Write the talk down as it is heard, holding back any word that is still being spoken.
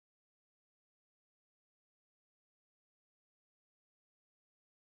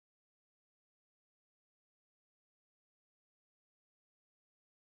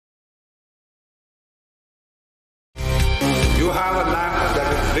have a lamp that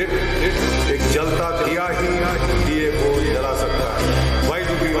is lit, एक जलता दिया ही दिए को जला सकता है. Why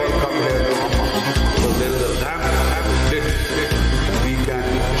do we all come here to Amma? Because there is a lamp lit. We can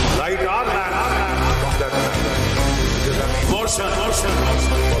light our lamp from that lamp. It is an emotion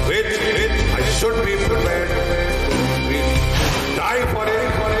for which I should be prepared to die for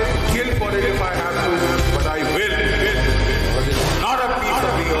it, kill for it if I have to, but I will. Because it's not a piece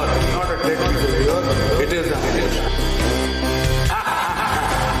of the earth, not a dead piece of the earth, it is a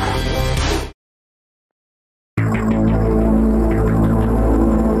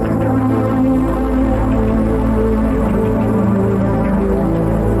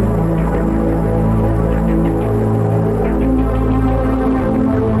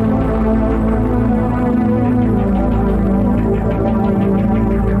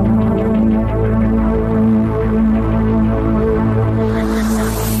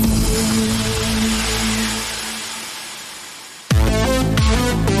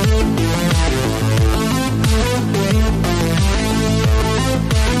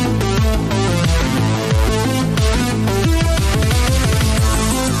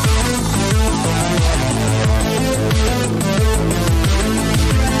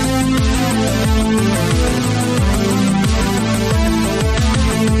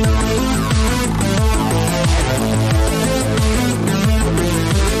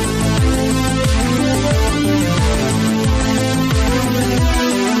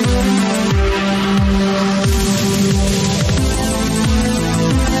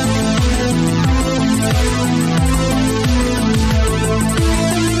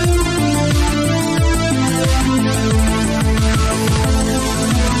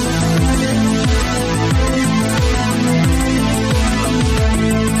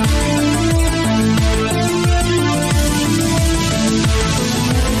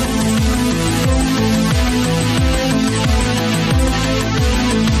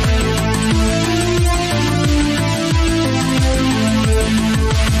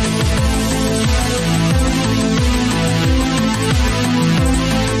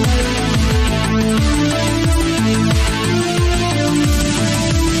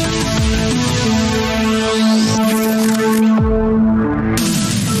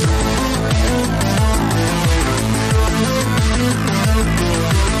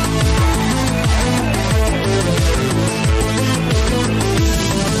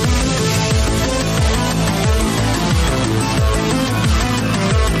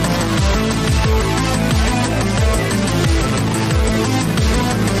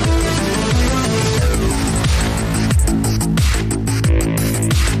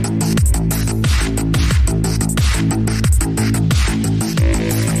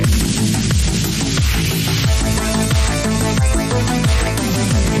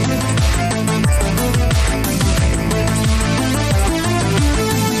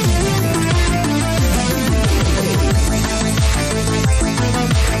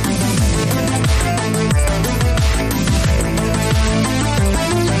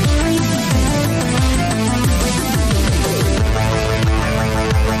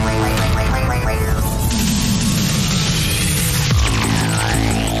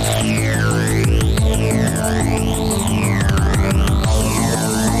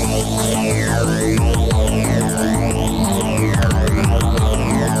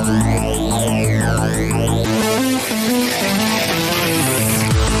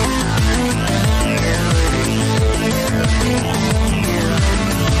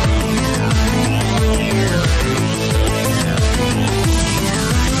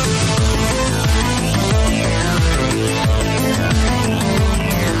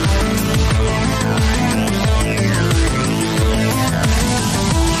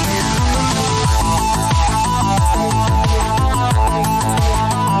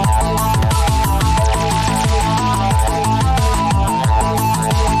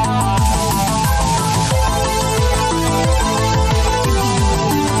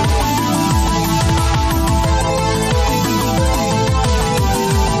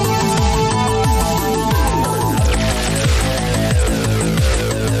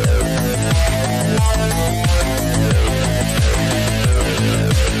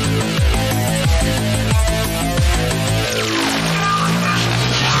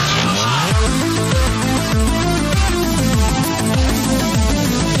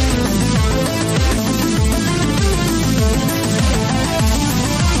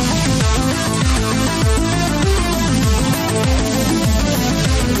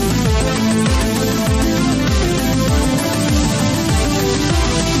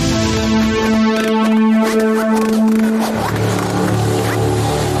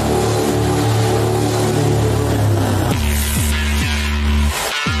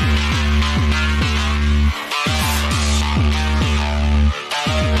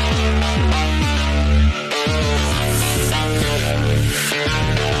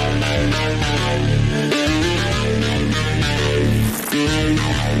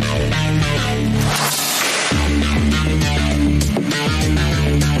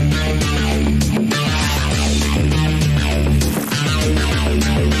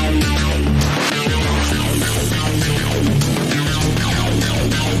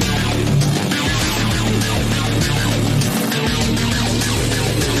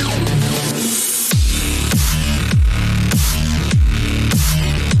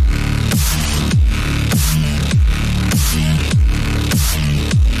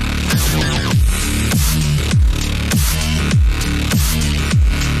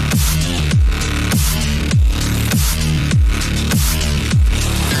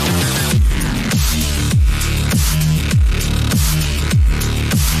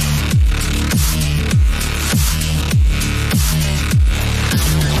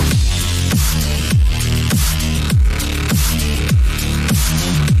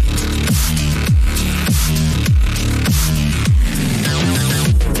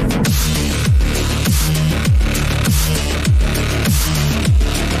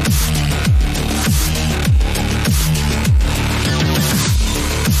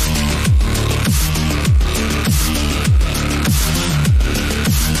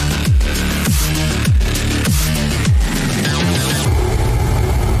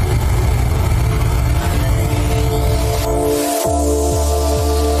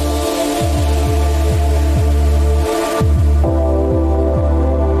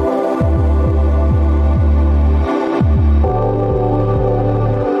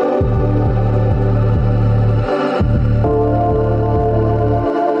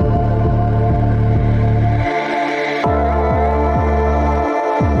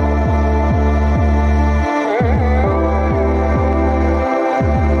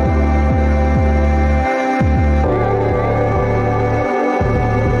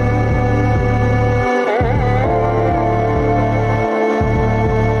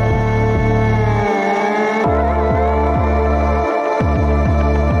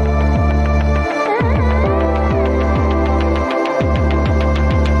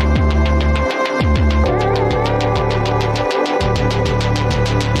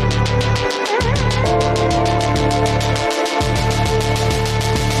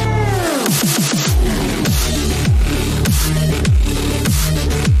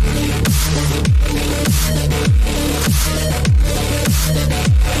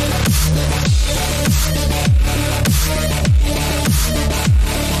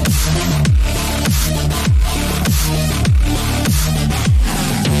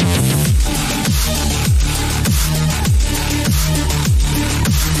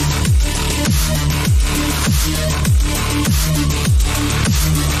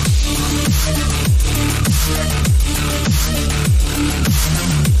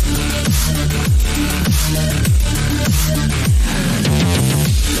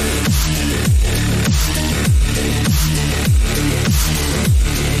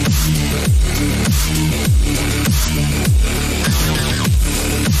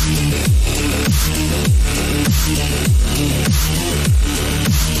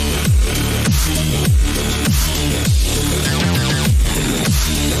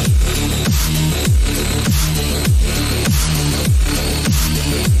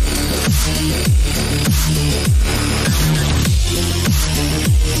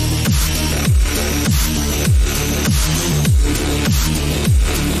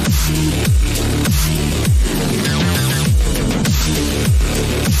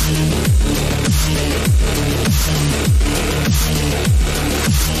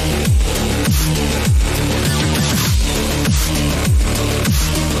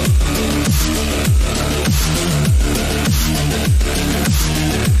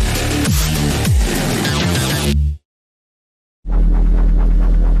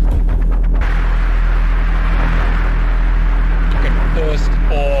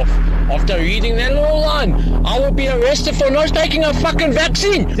reading that little line. I will be arrested for not taking a fucking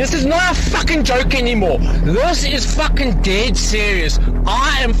vaccine. This is not a fucking joke anymore. This is fucking dead serious.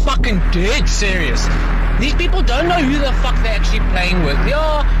 I am fucking dead serious. These people don't know who the fuck they're actually playing with.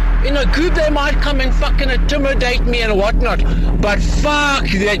 Yeah, in a group they might come and fucking intimidate me and whatnot, but fuck,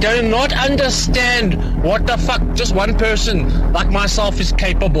 they do not understand what the fuck just one person like myself is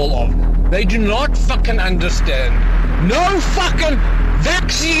capable of. They do not fucking understand. No fucking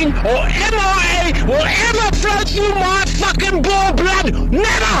vaccine or mRNA will ever flow through my fucking blood.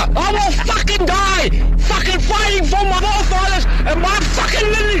 Never! I will fucking die fucking fighting for my forefathers and my fucking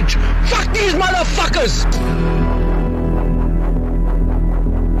lineage. Fuck these motherfuckers!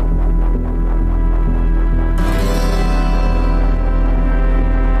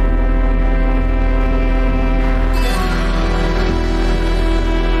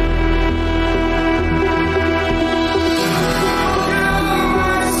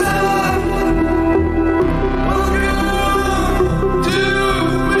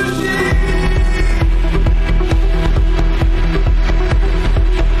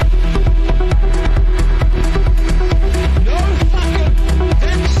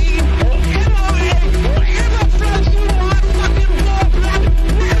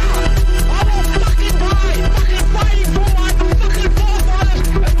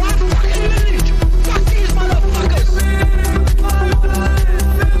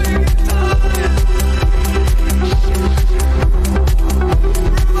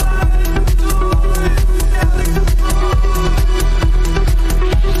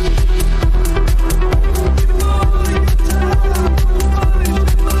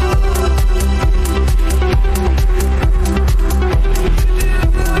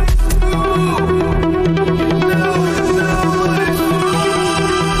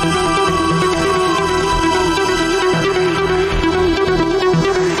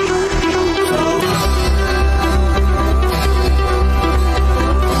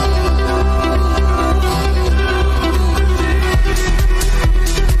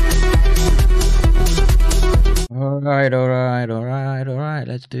 All right.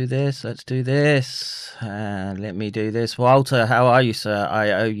 Let's do this. Let me do this. Walter, how are you, sir? I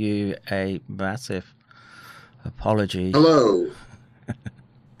owe you a massive apology. Hello.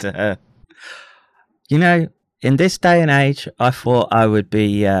 You know, in this day and age, I thought I would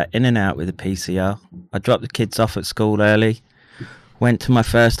be in and out with a PCR. I dropped the kids off at school early, went to my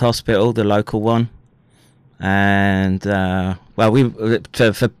first hospital, the local one, and for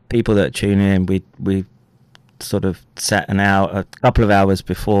people that tune in, we sort of set a couple of hours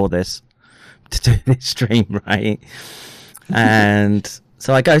before this to do this stream, right? And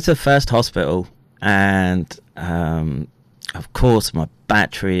so I go to the first hospital, and of course my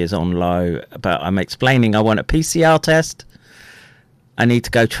battery is on low, but I'm explaining I want a PCR test. I need to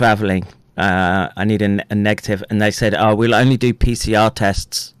go traveling. I need a negative, and they said, "Oh, we'll only do PCR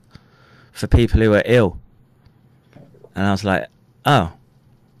tests for people who are ill." And I was like, "Oh,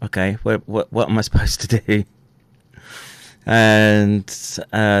 okay. What am I supposed to do?" And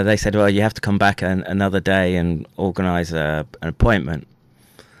they said, "Well, you have to come back another day and organise an appointment."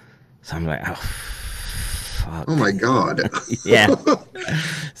 So I'm like, "Oh, fuck!" Oh my God. Yeah.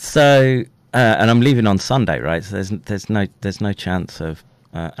 So, and I'm leaving on Sunday, right? So there's no chance of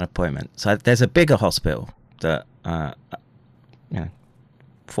an appointment. So there's a bigger hospital that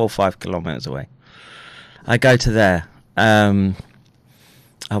 4 or 5 kilometers away. I go to there. I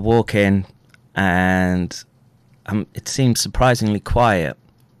walk in, and it seems surprisingly quiet.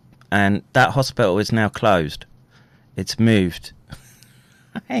 And that hospital is now closed. It's moved.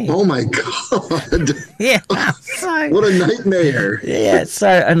 Hey. Oh my God. Yeah. So, what a nightmare. Yeah. So,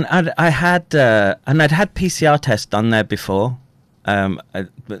 and I'd had PCR tests done there before,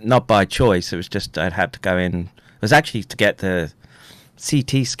 but not by choice. It was just I'd had to go in. It was actually to get the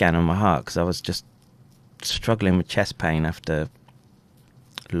CT scan on my heart, because I was just struggling with chest pain after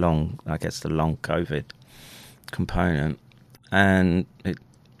the long COVID component, and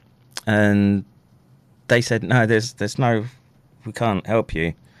they said, "No, there's no, we can't help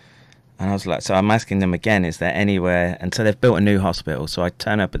you." And I was like, so I'm asking them again, is there anywhere? And so they've built a new hospital. So I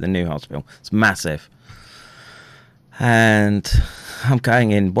turn up at the new hospital. It's massive. And I'm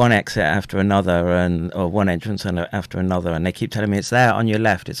going in one exit after another, or one entrance after another. And they keep telling me, it's there on your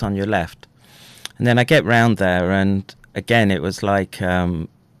left. It's on your left. And then I get round there, and again, it was like,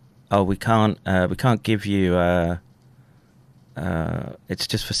 we can't give you, it's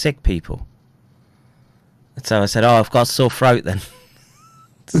just for sick people. So I said, I've got a sore throat then.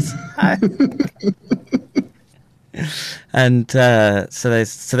 And so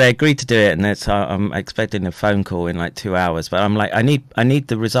they agreed to do it, and I'm expecting a phone call in like 2 hours, but I'm like, I need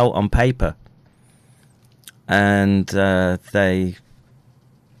the result on paper. And they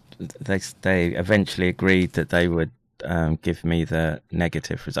eventually agreed that they would give me the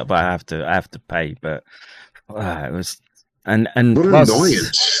negative result, but I have to pay. But it was and what an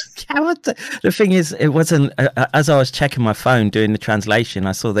annoyance. The thing is, it wasn't. As I was checking my phone doing the translation,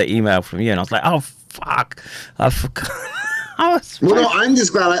 I saw the email from you, and I was like, "Oh fuck, I forgot." Well, no, I'm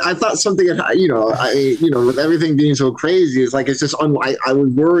just glad. I thought something had, with everything being so crazy, it's like it's just. I was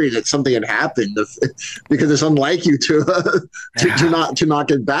worried that something had happened because it's unlike you to not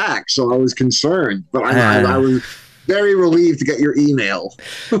get back. So I was concerned, but I was very relieved to get your email.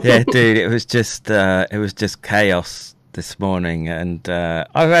 Yeah, dude, it was just chaos this morning, and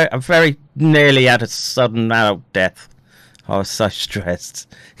I very nearly had a sudden adult death. I was so stressed.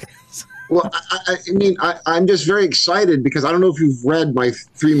 Well, I mean, I'm just very excited because I don't know if you've read my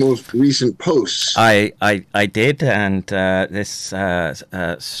 3 most recent posts. I did, and this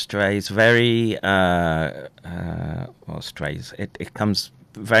strays very strays. It comes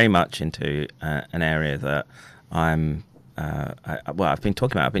very much into an area that I've been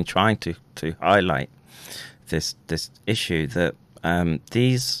talking about. I've been trying to highlight this issue that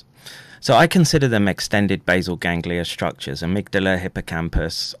these. So I consider them extended basal ganglia structures. Amygdala,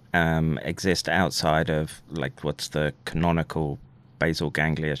 hippocampus exist outside of like what's the canonical basal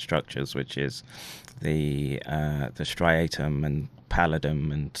ganglia structures, which is the striatum and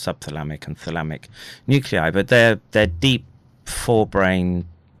pallidum and subthalamic and thalamic nuclei. But they're deep forebrain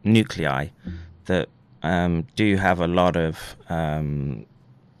nuclei that do have a lot of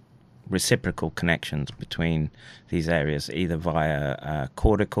reciprocal connections between these areas, either via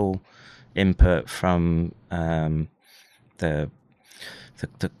cortical input from the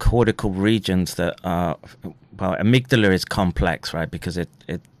cortical regions that are, well, amygdala is complex, right, because it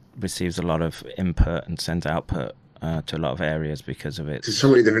receives a lot of input and sends output to a lot of areas because of it. So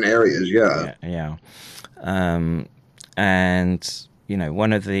many different areas, yeah. And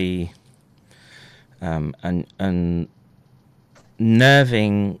one of the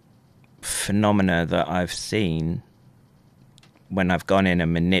unnerving phenomena that I've seen when I've gone in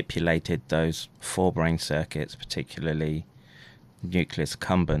and manipulated those forebrain circuits, particularly nucleus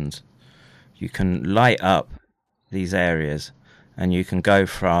accumbens, you can light up these areas, and you can go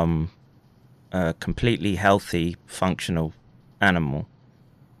from a completely healthy, functional animal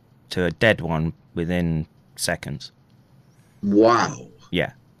to a dead one within seconds. Wow.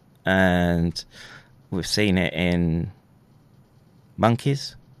 Yeah. And we've seen it in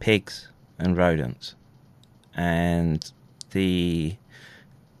monkeys, pigs, and rodents. And we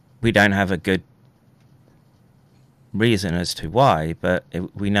don't have a good reason as to why, but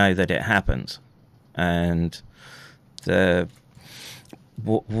we know that it happens. And the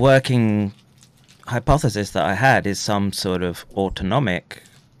working hypothesis that I had is some sort of autonomic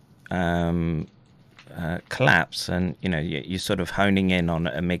collapse, and you're sort of honing in on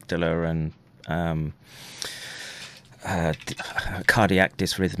amygdala and cardiac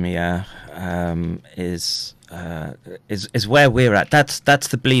dysrhythmia is where we're at. That's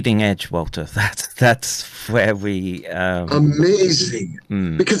the bleeding edge, Walter. That's where we amazing.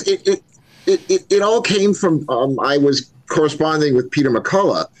 Because it all came from I was corresponding with Peter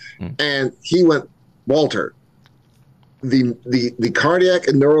McCullough, and he went, Walter, the cardiac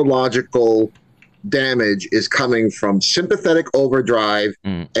and neurological damage is coming from sympathetic overdrive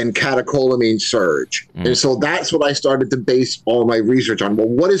and catecholamine surge. And so that's what I started to base all my research on. Well,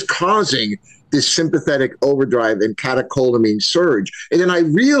 what is causing this sympathetic overdrive and catecholamine surge? And then I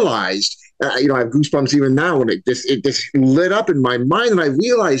realized, I have goosebumps even now when it just lit up in my mind, and I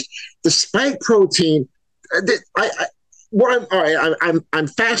realized the spike protein. I'm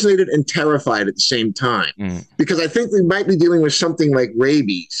fascinated and terrified at the same time, because I think we might be dealing with something like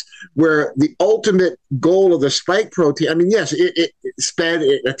rabies, where the ultimate goal of the spike protein, I mean, yes, it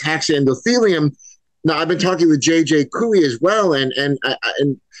attacks the endothelium. Now, I've been talking with J.J. Couey as well, and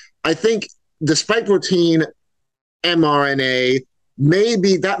I think the spike protein mRNA,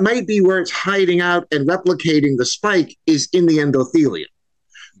 might be where it's hiding out and replicating the spike is in the endothelium.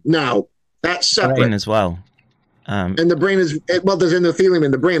 Now, that's separate. Brain as well. And the brain is, well, there's endothelium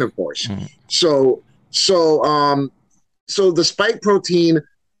in the brain, of course. So the spike protein,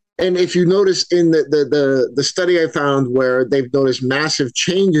 and if you notice in the study I found where they've noticed massive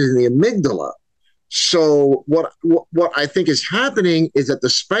changes in the amygdala. So what I think is happening is that the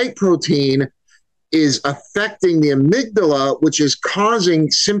spike protein is affecting the amygdala, which is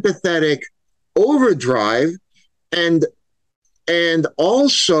causing sympathetic overdrive, and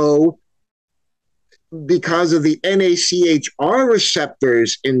also because of the NACHR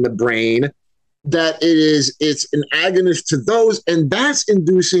receptors in the brain, that it's an agonist to those, and that's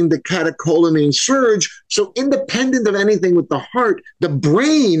inducing the catecholamine surge. So independent of anything with the heart, the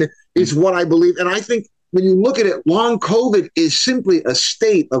brain is what I believe. And I think when you look at it, long COVID is simply a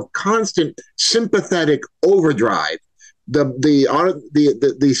state of constant sympathetic overdrive.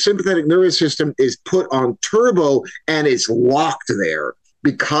 The sympathetic nervous system is put on turbo, and it's locked there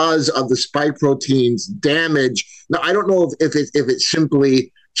because of the spike protein's damage. Now, I don't know if it's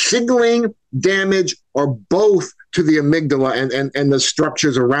simply signaling damage or both to the amygdala and the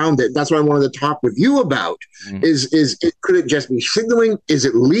structures around it. That's what I wanted to talk with you about. Could it just be signaling? Is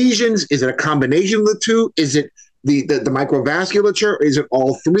it lesions? Is it a combination of the two? Is it the microvasculature? Is it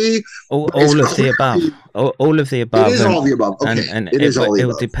all three? All of the above. All of the above. It is all the above. Okay. And it is all the above. It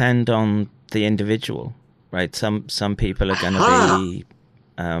will depend on the individual, right? Some people are going to be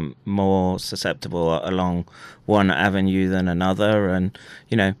more susceptible along one avenue than another, and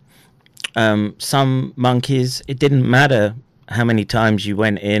some monkeys, it didn't matter how many times you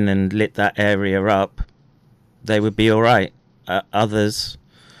went in and lit that area up, they would be all right. Others,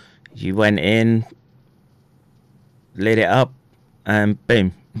 you went in, lit it up, and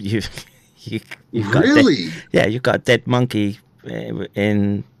boom, you've got really? You've got a dead monkey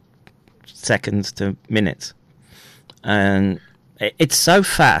in seconds to minutes. And it's so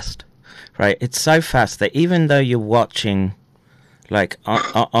fast, right? It's so fast that even though you're watching like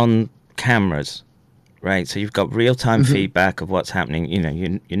on cameras, right? So you've got real-time feedback of what's happening.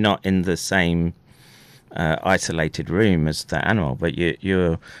 You're not in the same isolated room as the animal, but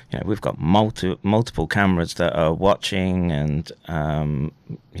we've got multiple cameras that are watching, and I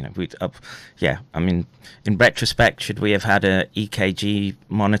mean, in retrospect, should we have had a EKG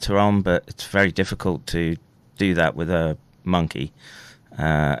monitor on? But it's very difficult to do that with a monkey.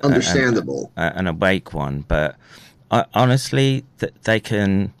 Understandable. An awake one, but honestly, they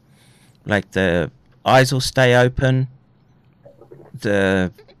can, like, the eyes will stay open.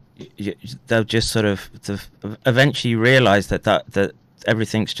 They'll just sort of eventually realize that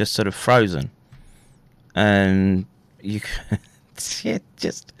everything's just sort of frozen, and you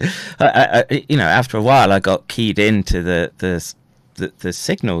just after a while I got keyed into the the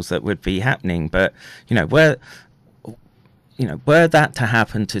signals that would be happening. But were that to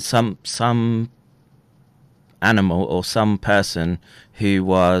happen to some animal or some person who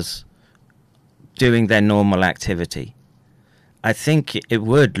was doing their normal activity, I think it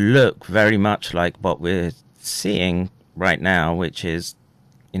would look very much like what we're seeing right now, which is,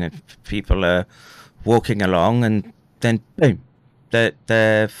 people are walking along and then boom,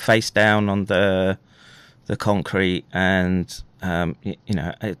 they're face down on the concrete, and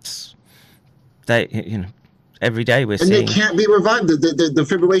it's every day we're seeing. And they can't be revived. The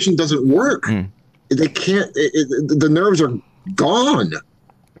fibrillation doesn't work. They can't. The nerves are gone,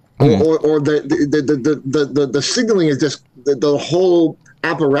 or the signaling is just the whole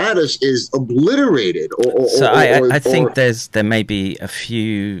apparatus is obliterated. I think there may be a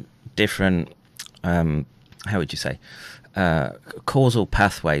few different, how would you say, causal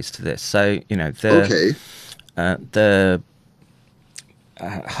pathways to this. So the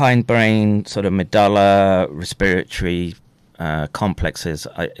hindbrain sort of medulla respiratory complexes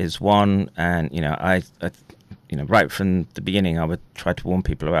is one, and I right from the beginning I would try to warn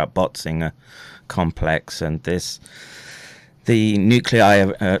people about Botzinger complex and the nuclei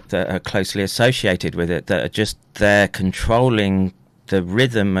that are closely associated with it, that are just there controlling the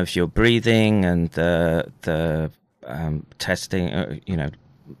rhythm of your breathing and the testing,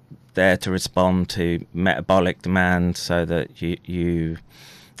 there to respond to metabolic demand, so that you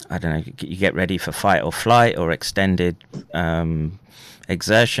I don't know, you get ready for fight or flight or extended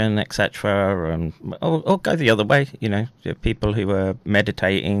exertion, etc., or go the other way. People who are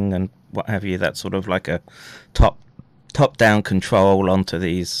meditating and what have you, that's sort of like a top-down control onto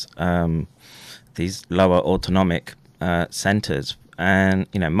these lower autonomic centers. And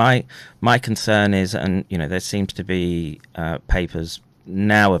my concern is, and there seems to be papers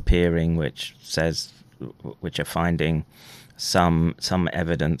now appearing which are finding some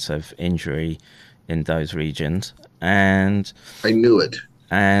evidence of injury in those regions, and I knew it.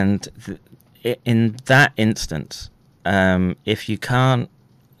 And in that instance, if you can't,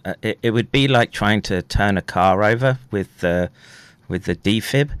 it would be like trying to turn a car over with the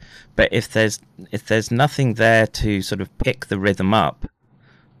defib. But if there's nothing there to sort of pick the rhythm up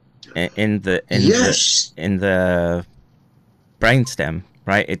in the brainstem,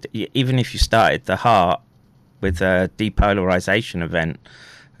 right? Even if you started the heart with a depolarization event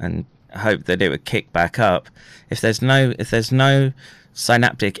and hope that it would kick back up, if there's no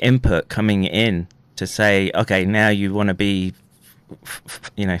synaptic input coming in to say, okay, now you want to be,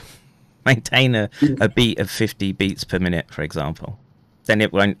 maintain a beat of 50 beats per minute, for example, then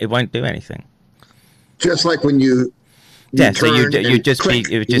it won't do anything. Just like when you so you'd just click,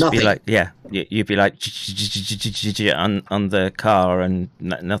 be like, you'd be like on the car, and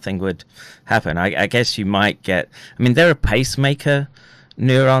nothing would happen. I guess you might get. I mean, there are pacemaker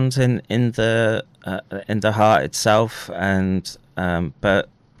neurons in the heart itself, and but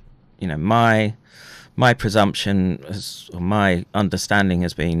my presumption or my understanding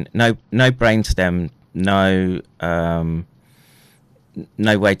has been no brainstem, no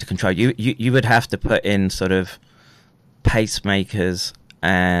way to control. You would have to put in sort of pacemakers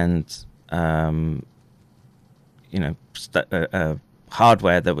and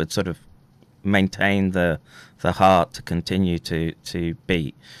hardware that would sort of maintain the heart to continue to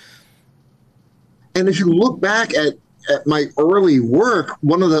beat. And if you look back at my early work,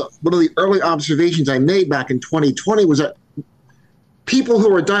 one of the early observations I made back in 2020 was that people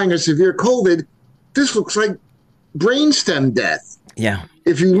who are dying of severe COVID, this looks like brainstem death. Yeah.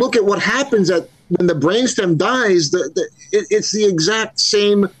 If you look at what happens when the brainstem dies, it's the exact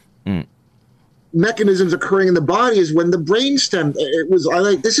same mechanisms occurring in the body as when the brainstem.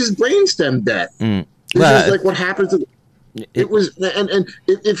 This is brainstem death. This is like what happens to. It was, and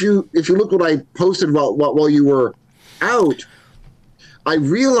if you look what I posted while you were out, I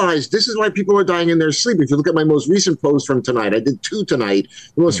realized this is why people are dying in their sleep. If you look at my most recent post from tonight, I did 2 tonight.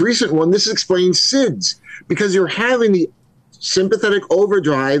 The most recent one, this explains SIDS, because you're having the sympathetic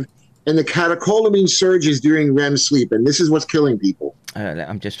overdrive and the catecholamine surges during REM sleep, and this is what's killing people.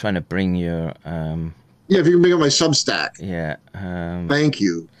 I'm just trying to bring your if you can bring up my Substack. Yeah. Thank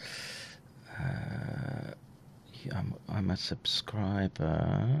you. I'm a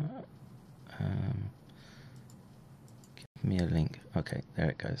subscriber. Give me a link. Okay, there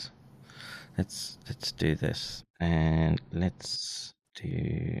it goes. Let's do this, and let's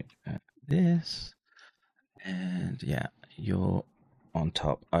do this, and yeah, you're on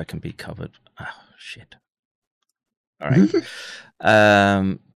top. I can be covered. Oh shit. All right.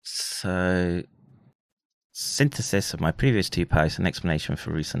 So synthesis of my previous 2 posts, an explanation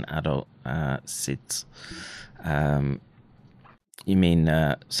for recent adult SIDS. You mean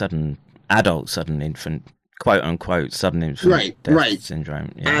sudden infant, quote unquote, sudden infant death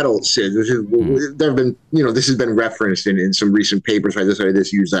syndrome? Yeah. Adult SIDS. There have been, this has been referenced in some recent papers. I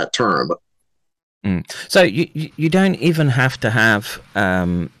just use that term. So you don't even have to have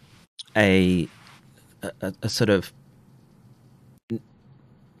a sort of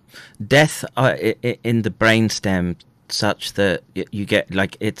death in the brainstem, such that you get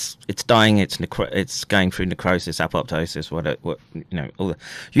like it's dying, it's going through necrosis, apoptosis,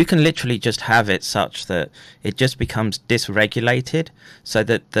 you can literally just have it such that it just becomes dysregulated, so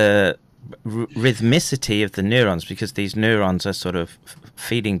that the rhythmicity of the neurons, because these neurons are sort of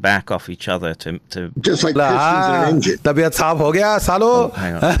feeding back off each other to just like pistons in an engine. तबीयत साफ हो गया सालो.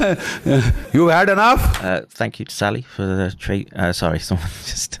 hang on. You've had enough. Thank you to Sally for the treat. Sorry, someone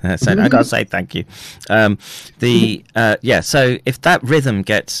just said I gotta say thank you. So if that rhythm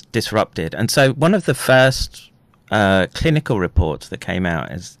gets disrupted, and so one of the first clinical reports that came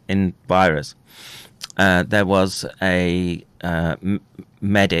out is in Virus. There was a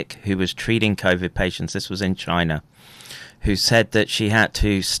medic who was treating COVID patients. This was in China, who said that she had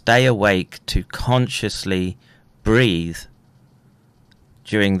to stay awake to consciously breathe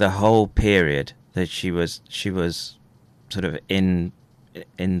during the whole period that she was sort of in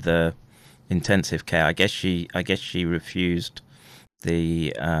the intensive care. I guess she refused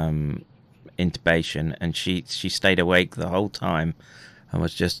the intubation, and she stayed awake the whole time and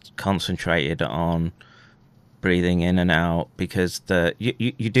was just concentrated on breathing in and out, because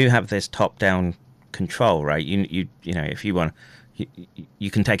you do have this top-down control, right? You know, if you want, you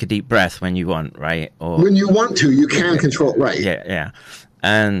can take a deep breath when you want, right? Or when you want to, you can control, right? Yeah.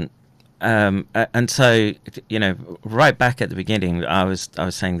 And so, you know, right back at the beginning, I was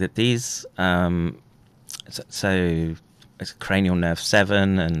saying that these so it's cranial nerve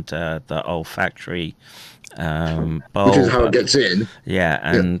 7 and the olfactory bulb, which is how it gets in. Yeah,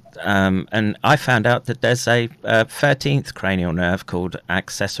 and I found out that there's a 13th cranial nerve called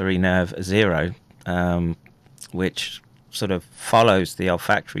accessory nerve 0, which sort of follows the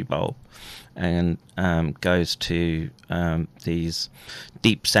olfactory bulb and goes to these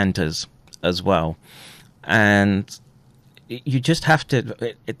deep centers as well. And you just have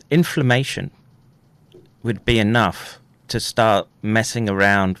to, inflammation would be enough to start messing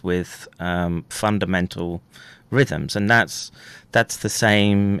around with fundamental rhythms, and that's the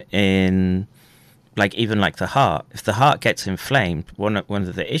same in even the heart. If the heart gets inflamed, one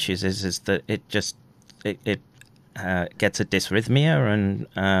of the issues is that it gets a dysrhythmia, and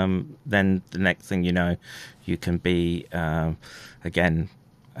then the next thing you know, you can be again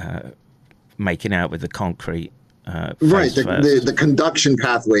making out with the concrete. Right, the conduction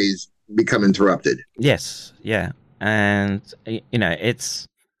pathways become interrupted. Yes, yeah. And you know, it's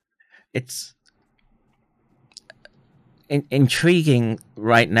intriguing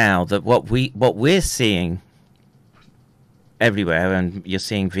right now that what we're seeing everywhere, and you're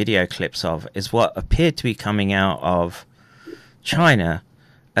seeing video clips of, is what appeared to be coming out of China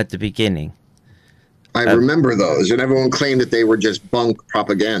at the beginning. I remember those, and everyone claimed that they were just bunk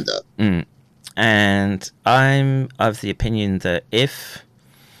propaganda. And I'm of the opinion that if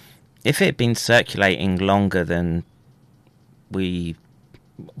it had been circulating longer than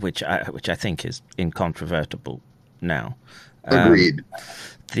which I think is incontrovertible now. Agreed.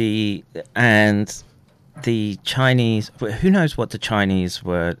 The Chinese, who knows what the Chinese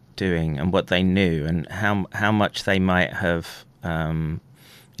were doing and what they knew, and how much they might have,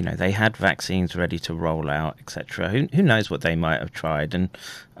 they had vaccines ready to roll out, etc. Who knows what they might have tried? And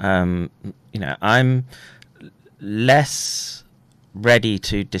I'm less ready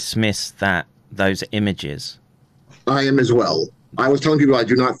to dismiss those images. I am as well. I was telling people I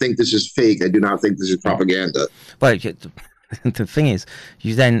do not think this is fake. I do not think this is propaganda. Well, the thing is,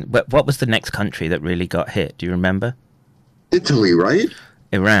 what was the next country that really got hit? Do you remember? Italy, right?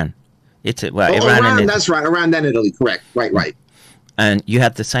 Iran. Iran. Iran, that's right. Iran, then Italy. Correct. Right. And you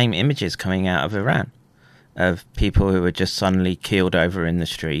had the same images coming out of Iran, of people who were just suddenly keeled over in the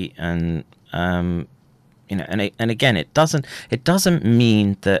street, and and again, it doesn't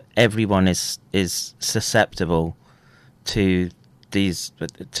mean that everyone is susceptible to this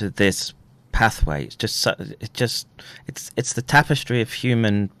pathway. It's the tapestry of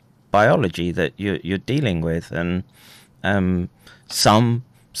human biology that you're dealing with, and some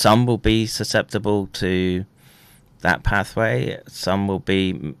will be susceptible to that pathway. Some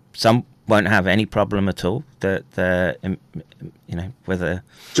won't have any problem at all. That whether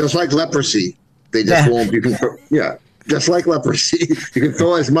just like leprosy. They just won't. You can, just like leprosy. You can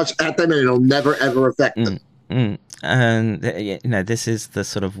throw as much at them, and it'll never ever affect them. And this is the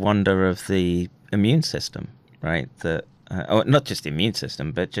sort of wonder of the immune system, right? That or not just the immune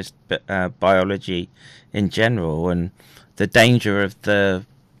system, but just biology in general, and the danger of the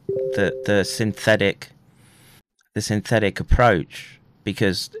synthetic approach,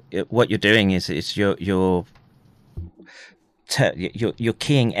 because what you're doing is you're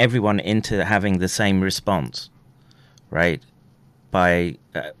keying everyone into having the same response, right? By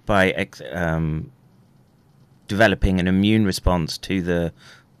developing an immune response to the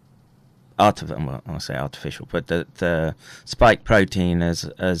I'll say artificial, but the spike protein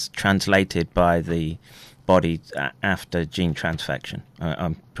as translated by the body after gene transfection.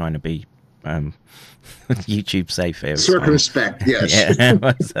 I'm trying to be YouTube safe here. Circumspect, yes.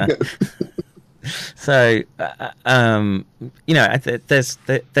 Yeah. So,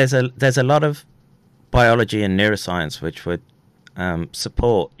 there's a lot of biology and neuroscience which would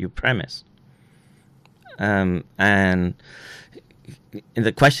support your premise, and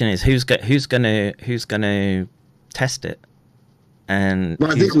the question is who's going to test it. And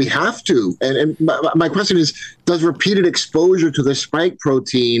well, I think we have to. And my question is: does repeated exposure to the spike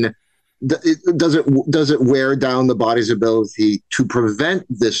protein does it wear down the body's ability to prevent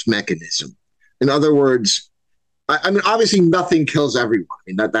this mechanism? In other words, I mean, obviously, nothing kills everyone.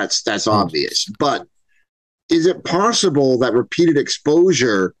 I mean, that's obvious. But is it possible that repeated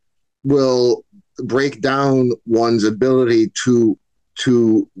exposure will break down one's ability to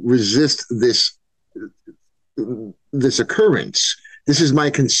resist this occurrence? This is my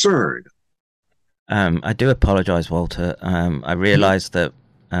concern. I do apologize, Walter. I realized that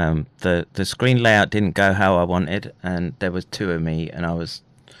the screen layout didn't go how I wanted, and there was two of me, and I was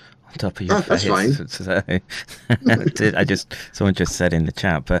on top of your face. That's fine. So someone just said in the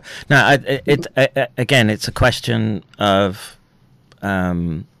chat, but no, again, it's a question of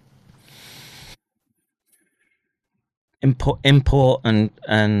import and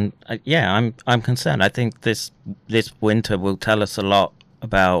yeah, I'm concerned. I think this winter will tell us a lot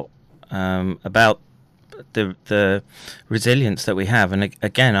about the resilience that we have. And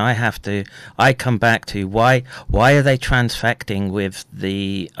again, I come back to why are they transfecting with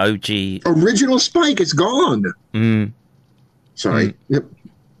the OG original spike? It's gone. Sorry. Yep.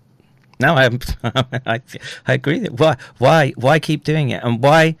 No, I agree. That why keep doing it, and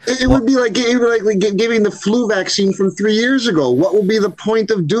why it would be like giving the flu vaccine from 3 years ago. What will be the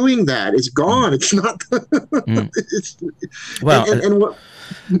point of doing that? It's gone. It's not. Well, and what?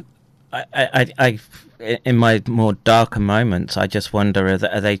 I in my more darker moments, I just wonder: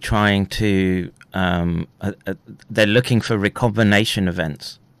 are they trying to? They're looking for recombination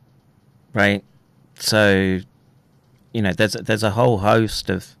events, right? So, there's a whole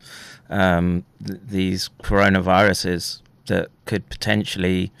host of these coronaviruses that could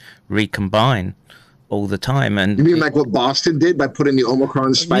potentially recombine all the time. And you mean like what Boston did by putting the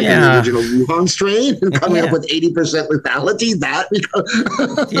Omicron spike in the original Wuhan strain and coming up with 80% lethality?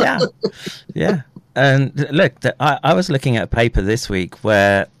 Yeah. And look, I was looking at a paper this week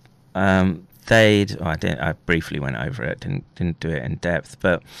where I briefly went over it, didn't do it in depth,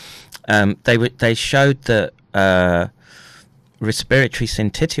 but they showed that respiratory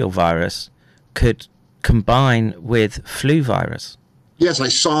syncytial virus could combine with flu virus. Yes, I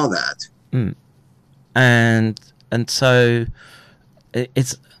saw that. And so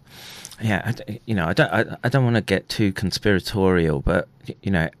it's I don't want to get too conspiratorial, but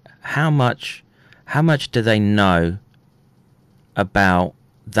how much do they know about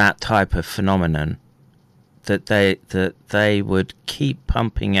that type of phenomenon that they would keep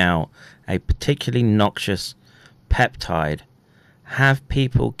pumping out a particularly noxious peptide, have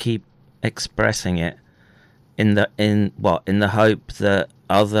people keep expressing it in the hope that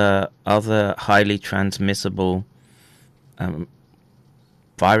other highly transmissible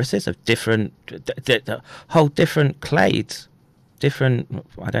viruses of different whole different clades, different,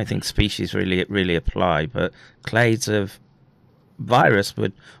 I don't think species really apply, but clades of virus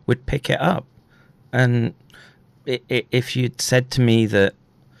would pick it up. And if you'd said to me that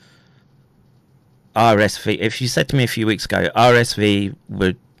RSV, if you said to me a few weeks ago RSV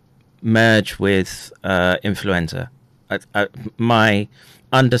would merge with influenza, my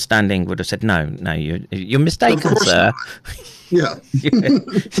understanding would have said no, you're mistaken, sir. Yeah.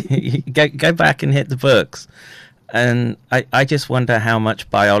 Go back and hit the books. And I just wonder how much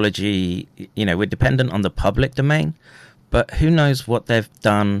biology, we're dependent on the public domain, but who knows what they've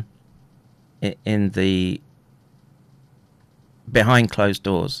done in the behind closed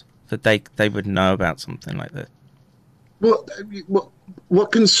doors that they would know about something like this. Well,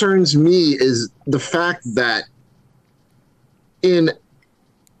 what concerns me is the fact that basically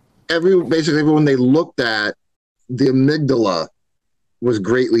everyone they looked at, the amygdala was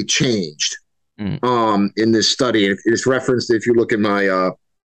greatly changed. in this study. It's referenced if you look in my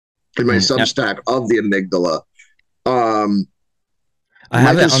Substack of the amygdala. I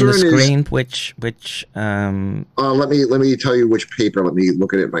have it on the screen. Which let me tell you which paper. Let me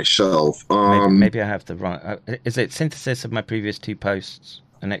look at it myself. Maybe I have the right. Is it synthesis of my previous 2 posts?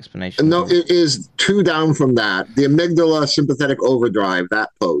 An explanation? No, it is 2 down from that. The amygdala sympathetic overdrive. That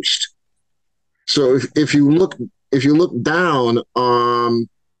post. So if you look down,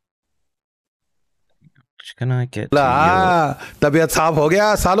 can I get? तबीयत साफ हो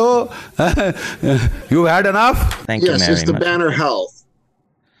गया सालो. You had enough. Thank you. Yes, it's the Banner Health,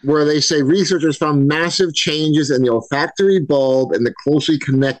 where they say researchers found massive changes in the olfactory bulb and the closely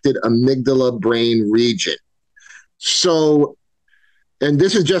connected amygdala brain region. So, and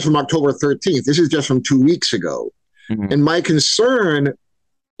this is just from October 13th. This is just from 2 weeks ago. Mm-hmm. And my concern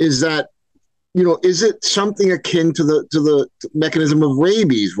is that, is it something akin to the mechanism of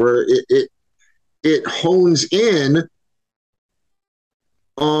rabies, where it hones in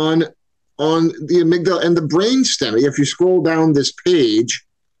on the amygdala and the brainstem? If you scroll down this page,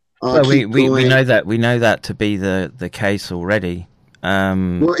 we know that to be the case already.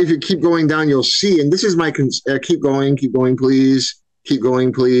 Well, if you keep going down, you'll see. And this is my keep going, please. Keep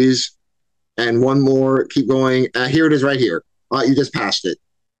going, please. And one more. Keep going. Here it is, right here. You just passed it.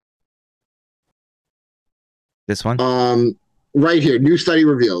 This one. Right here. New study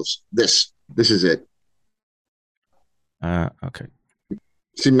reveals this. This is it. Okay.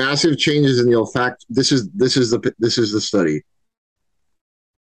 See, massive changes in the olfact. This is the study.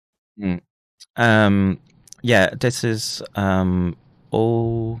 Yeah, this is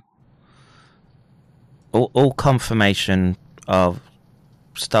all confirmation of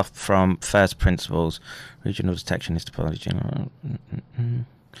stuff from first principles, regional detection, histology,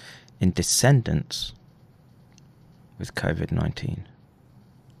 in descendants with COVID-19.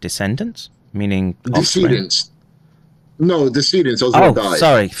 Descendants? Meaning decedents. No, decedents. Those who died.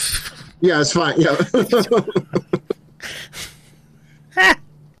 Sorry. Yeah, it's fine. Yeah.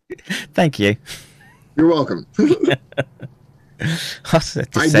 Thank you. You're welcome. I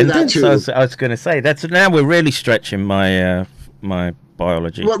do that too. I was going to say now we're really stretching my my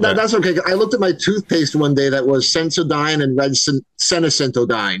biology. Well, that's okay. I looked at my toothpaste one day that was Sensodyne and red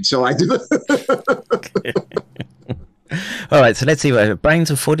Senecentodyne, so I do. All right, so let's see.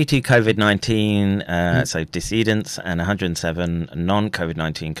 Brains of 42 COVID-19, so decedents, and 107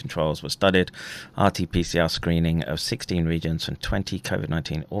 non-COVID-19 controls were studied. RT-PCR screening of 16 regions from 20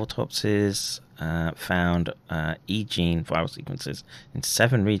 COVID-19 autopsies found E gene viral sequences in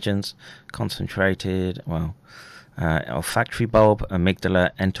 7 regions, concentrated, olfactory bulb,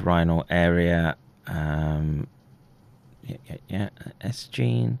 amygdala, entorhinal area, S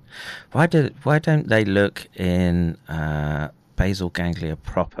gene. Why don't they look in basal ganglia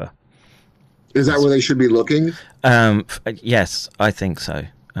proper? Is that where they should be looking? Yes, I think so.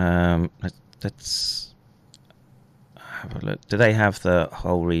 Let's have a look. Do they have the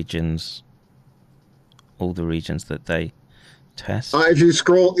whole regions, all the regions that they test?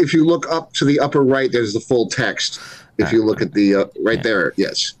 If you look up to the upper right, there's the full text. If you look at the there,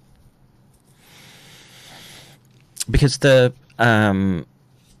 yes. Because the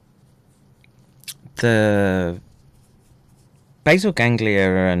basal ganglia,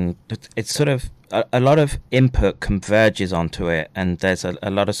 and it's sort of a lot of input converges onto it, and there's a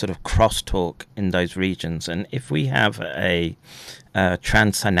lot of sort of crosstalk in those regions. And if we have a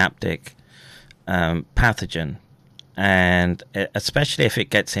transsynaptic pathogen, and especially if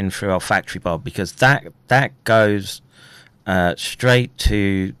it gets in through olfactory bulb, because that goes straight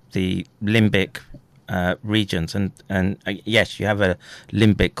to the limbic regions, and yes, you have a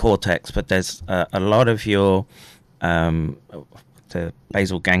limbic cortex, but there's a lot of your the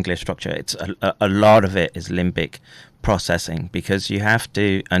basal ganglia structure. It's a lot of it is limbic processing, because you have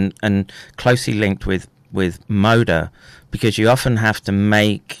to, and closely linked with motor, because you often have to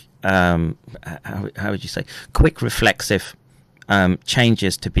make how would you say, quick reflexive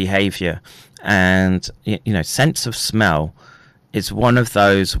changes to behavior, and sense of smell is one of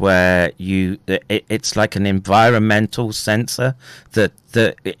those where it's like an environmental sensor that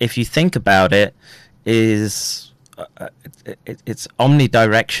if you think about it, is it's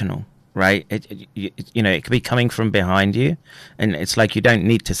omnidirectional, right? It could be coming from behind you, and it's like you don't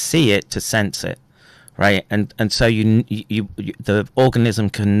need to see it to sense it, right? And so the organism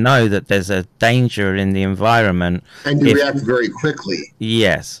can know that there's a danger in the environment, and you react very quickly.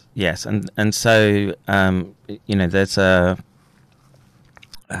 Yes, and so there's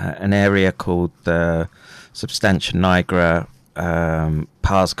an area called the substantia nigra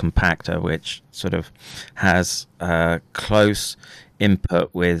pars compacta, which sort of has close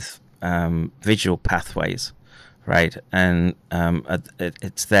input with visual pathways, right? And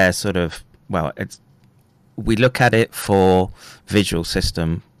it's their sort of, well, we look at it for visual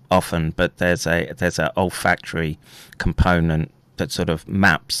system often, but there's a olfactory component that sort of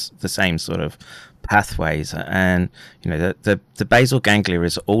maps the same sort of pathways. And the basal ganglia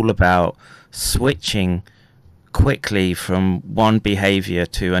is all about switching quickly from one behavior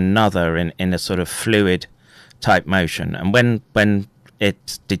to another in a sort of fluid type motion. And when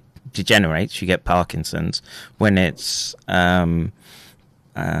it degenerates, you get Parkinson's. When it's sort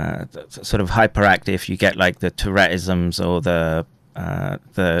of hyperactive, you get like the Touretteisms or the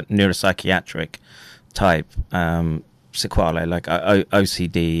neuropsychiatric type sequelae, like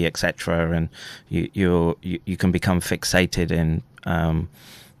OCD, etc. And you can become fixated in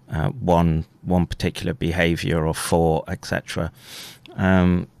one particular behavior or four, etc.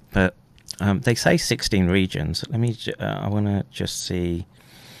 But they say 16 regions. Let me. I want to just see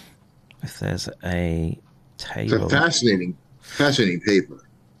if there's a table. It's a fascinating paper.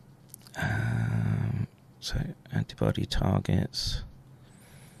 So antibody targets,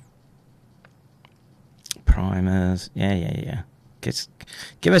 primers. Yeah.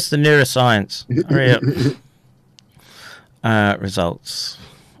 Give us the neuroscience. Hurry up. Results.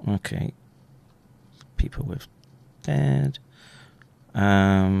 Okay. People with dead.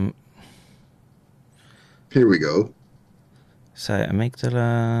 Here we go. So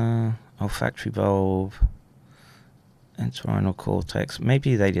amygdala, olfactory bulb, entorhinal cortex.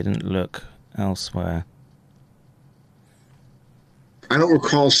 Maybe they didn't look elsewhere. I don't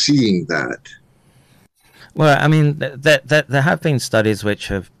recall seeing that. Well, I mean, there have been studies which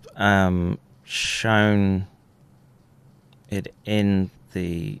have shown it in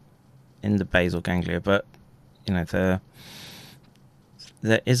the basal ganglia, but there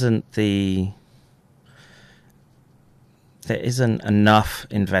isn't enough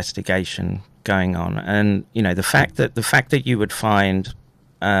investigation going on. And the fact that you would find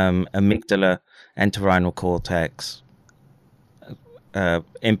amygdala, entorhinal cortex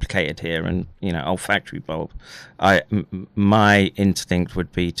implicated here, and olfactory bulb, my instinct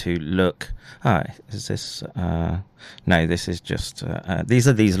would be to look. Is this no, this is just these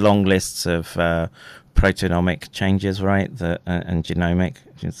are these long lists of proteomic changes, right? And genomic.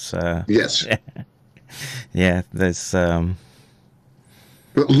 It's yes. Yeah, there's but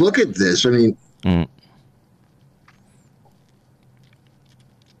look at this. I mean,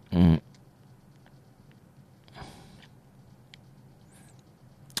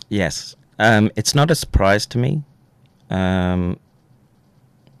 yes, it's not a surprise to me. Now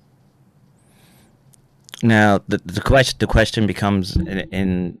the question becomes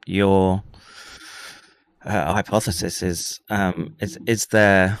in your hypothesis is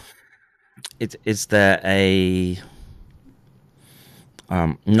there a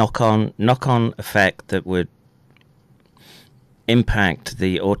knock-on effect that would impact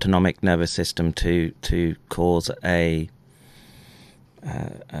the autonomic nervous system to cause a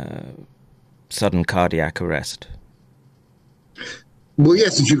sudden cardiac arrest? Well,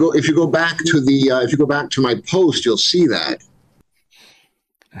 yes. If you go back to my post, you'll see that.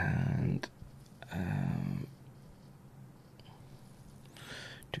 And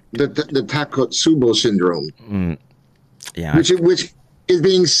the Takotsubo syndrome, yeah, which is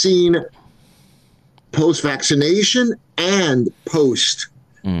being seen post-vaccination and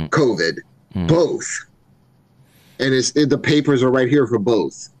post-COVID, both. And the papers are right here for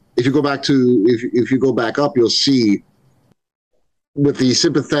both. If you go back if you go back up, you'll see with the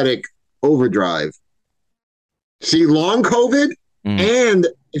sympathetic overdrive. See long COVID, and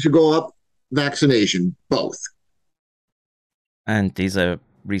if you go up, vaccination, both. And these are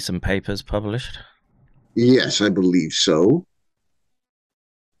recent papers published? Yes, I believe so.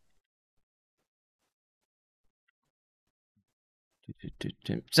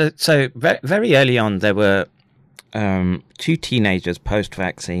 So very early on, there were two teenagers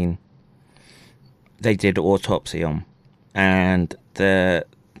post-vaccine. They did autopsy on, and the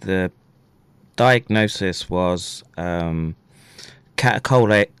diagnosis was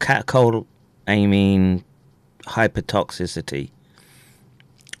catecholamine hypertoxicity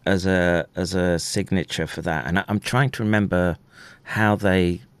as a signature for that. And I'm trying to remember how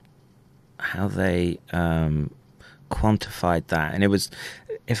they quantified that, and it was,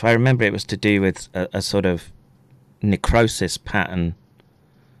 if I remember, it was to do with a sort of necrosis pattern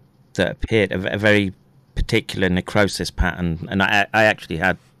that appeared, a very particular necrosis pattern. And I actually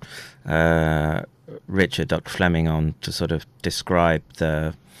had Dr. Fleming on to sort of describe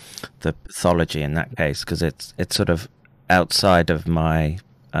the pathology in that case, because it's sort of outside of my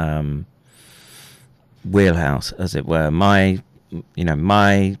wheelhouse, as it were. My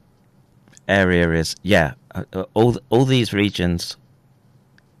area is, all these regions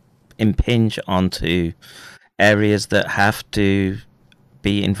impinge onto areas that have to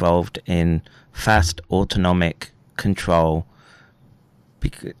be involved in fast autonomic control.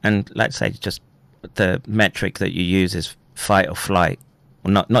 And let's say just the metric that you use is fight or flight.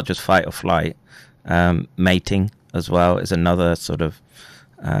 Well, not just fight or flight. Mating as well is another sort of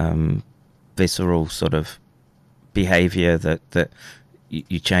visceral sort of behavior that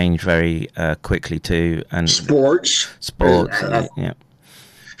you change very quickly to. And sports, yeah.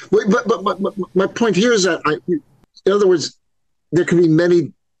 But my point here is that in other words, there could be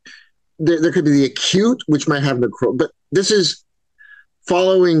many. There could be the acute, which might have necrosis, but this is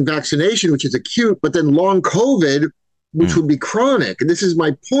following vaccination, which is acute, but then long COVID, which would be chronic. And this is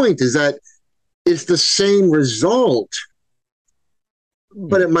my point: is that it's the same result,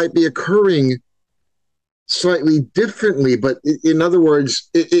 but it might be occurring slightly differently. But in other words,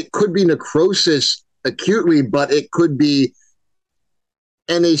 it could be necrosis acutely, but it could be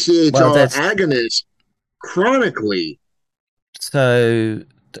NACHR agonist chronically. So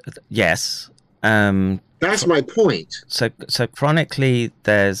yes, that's my point. So chronically,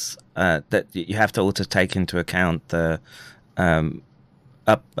 there's that you have to also take into account the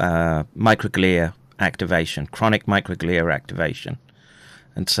microglia activation, chronic microglia activation,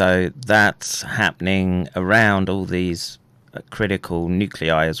 and so that's happening around all these critical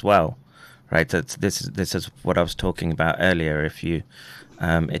nuclei as well, right? This is what I was talking about earlier. If you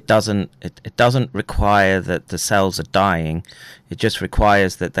it doesn't require that the cells are dying. It just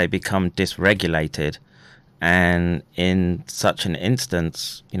requires that they become dysregulated. And in such an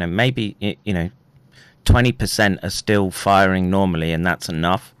instance, maybe 20% are still firing normally, and that's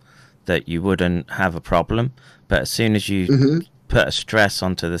enough that you wouldn't have a problem. But as soon as you put a stress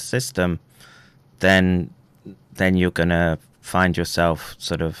onto the system, then you're gonna find yourself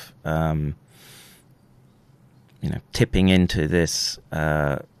sort of tipping into this.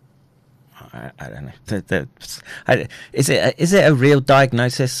 I don't know. Is it a real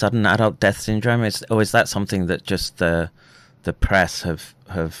diagnosis, sudden adult death syndrome, or is that something that just the press have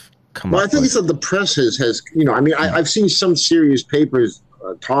come up with? Well, I think it's that the press has I've seen some serious papers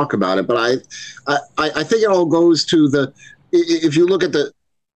talk about it, but I think it all goes to if you look at the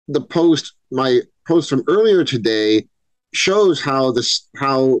post, my post from earlier today shows how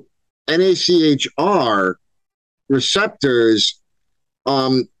NACHR receptors,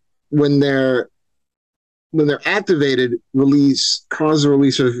 when they're activated, cause the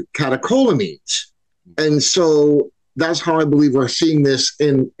release of catecholamines, and so that's how I believe we're seeing this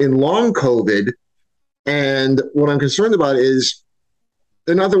in long COVID. And what I'm concerned about is,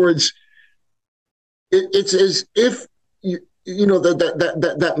 in other words, it's as if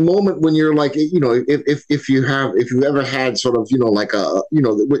that moment when you're like, if you've ever had sort of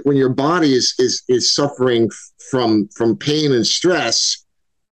when your body is suffering from pain and stress,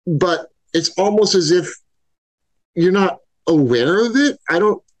 but it's almost as if you're not aware of it. I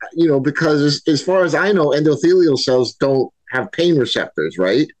don't, because as far as I know, endothelial cells don't have pain receptors,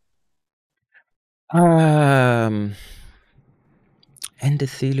 right?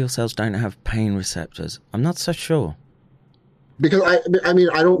 Endothelial cells don't have pain receptors. I'm not so sure. Because I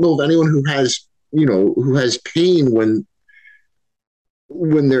don't know of anyone who has pain when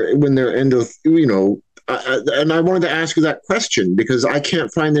they're and I wanted to ask you that question because I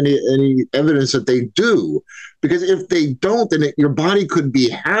can't find any evidence that they do. Because if they don't, then your body could be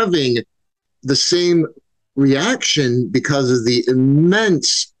having the same reaction because of the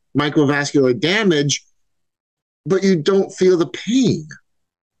immense microvascular damage, but you don't feel the pain.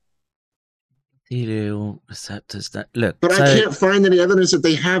 Receptors that look, but I can't find any evidence that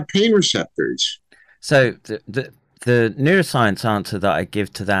they have pain receptors. So the neuroscience answer that I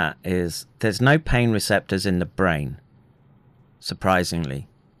give to that is there's no pain receptors in the brain, surprisingly,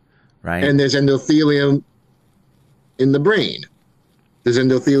 right? And there's endothelium in the brain. There's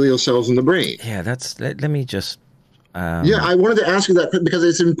endothelial cells in the brain. Yeah, let me just. I wanted to ask you that because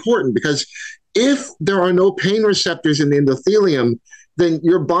it's important. Because if there are no pain receptors in the endothelium, then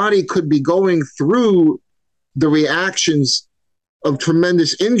your body could be going through the reactions of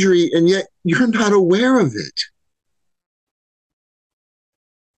tremendous injury, and yet you're not aware of it.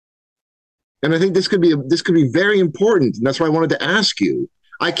 And I think this could be very important. And that's why I wanted to ask you.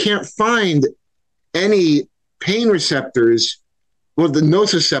 I can't find any pain receptors, or the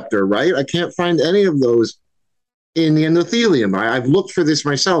nociceptor, right? I can't find any of those in the endothelium. I've looked for this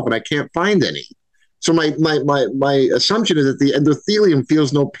myself, and I can't find any. So my assumption is that the endothelium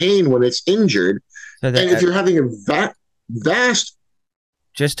feels no pain when it's injured. And if you're having a vast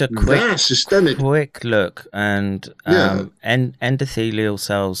just a vast systemic. quick look, and Yeah. endothelial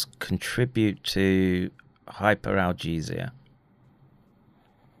cells contribute to hyperalgesia.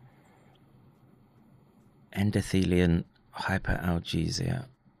 Endothelial hyperalgesia.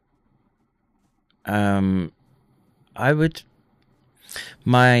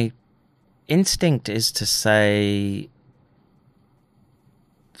 My instinct is to say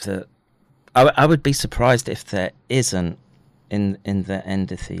that I would be surprised if there isn't in the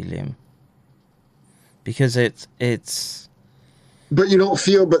endothelium, because it's. But you don't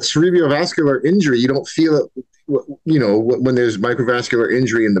feel, but cerebrovascular injury, you don't feel it. You know, when there's microvascular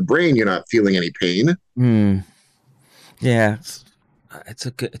injury in the brain, you're not feeling any pain. Yeah, it's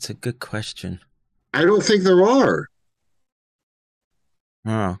a good question. I don't think there are.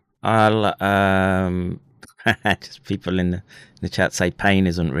 Oh, I'll just people in the chat say pain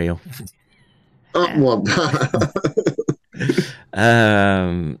isn't real. Well,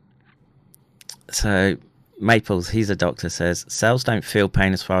 So Maples, he's a doctor, says cells don't feel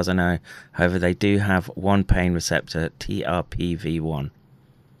pain as far as I know. However, they do have one pain receptor, TRPV1.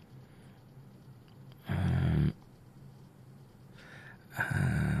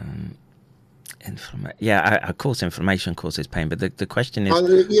 Of course, inflammation causes pain, but the question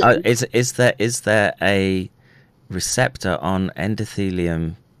is, is there a receptor on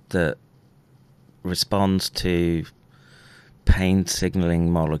endothelium that responds to pain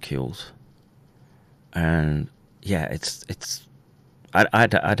signaling molecules? And yeah,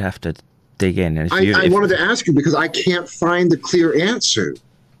 I'd have to dig in. And I wanted to ask you because I can't find the clear answer.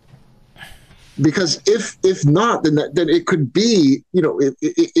 Because if not, then it could be,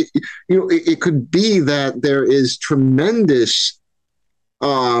 it could be that there is tremendous,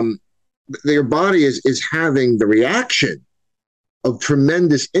 your body is having the reaction of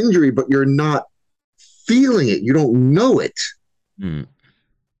tremendous injury, but you're not feeling it. You don't know it.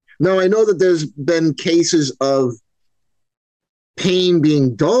 Now, I know that there's been cases of pain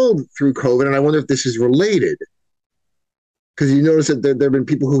being dulled through COVID, and I wonder if this is related. Because you notice that there have been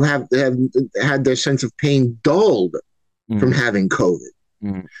people who have had their sense of pain dulled from having COVID.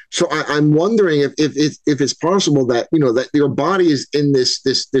 So I'm wondering if it's possible that that your body is in this,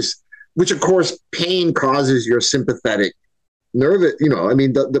 which of course pain causes your sympathetic nerve.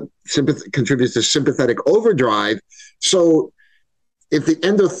 The sympathy contributes to sympathetic overdrive. So if the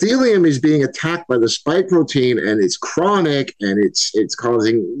endothelium is being attacked by the spike protein and it's chronic and it's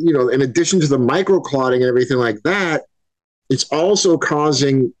causing, in addition to the microclotting and everything like that, it's also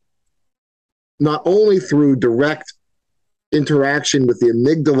causing, not only through direct interaction with the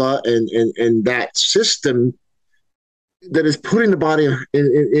amygdala and that system that is putting the body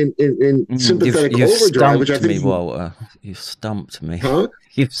in sympathetic overdrive, which I think Walter. You've stumped me. Huh?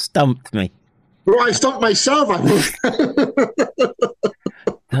 You've stumped me. Well, I stumped myself.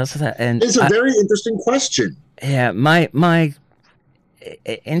 That's that. And it's a very interesting question. Yeah, my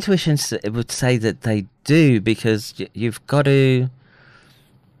intuition would say that they do, because you've got to.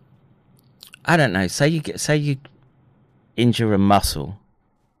 I don't know. Say you injure a muscle.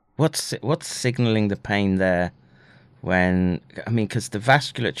 What's signaling the pain there? Because the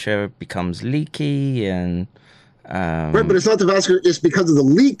vasculature becomes leaky and. Right, but it's not the vascular. It's because of the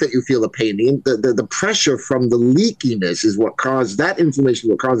leak that you feel the pain. The pressure from the leakiness is what causes that inflammation.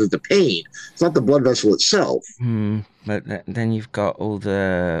 What causes the pain? It's not the blood vessel itself. But then you've got all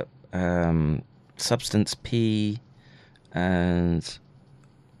the substance P, and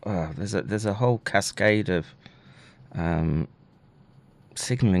there's a whole cascade of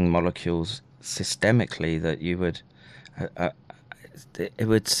signaling molecules systemically that you would. It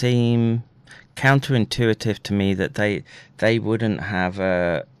would seem counterintuitive to me that they wouldn't have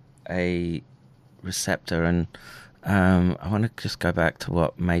a receptor. And I want to just go back to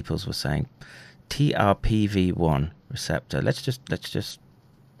what Maples was saying. TRPV1 receptor. Let's just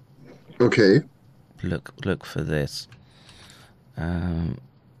okay. Look for this. Now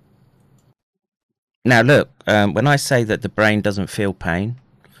look, when I say that the brain doesn't feel pain,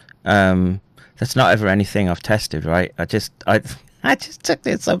 that's not ever anything I've tested, right? I just took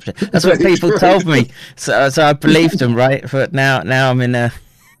the assumption. That's what people told me, so I believed them, right? But now I'm in a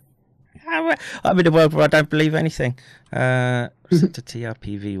world where I don't believe anything. Receptor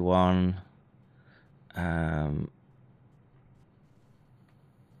TRPV1,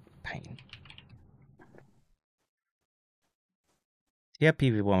 pain.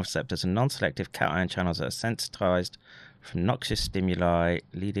 TRPV1 receptors are non-selective cation channels that are sensitized from noxious stimuli,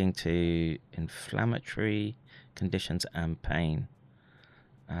 leading to inflammatory conditions and pain.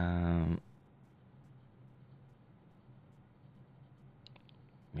 Yeah,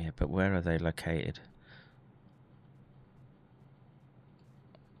 but where are they located?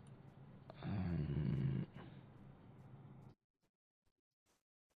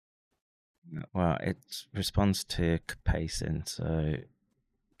 Well, it responds to capsaicin, so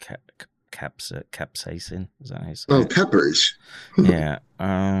capsaicin. Is that how you say Oh, it? peppers. Yeah.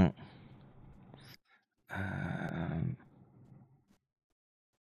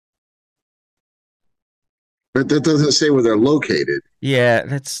 But that doesn't say where they're located. Yeah,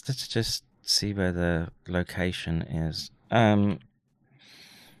 let's just see where the location is.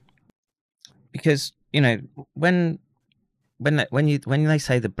 Because when they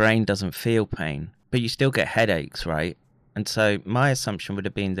say the brain doesn't feel pain, but you still get headaches, right? And so my assumption would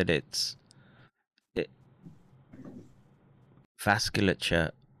have been that it's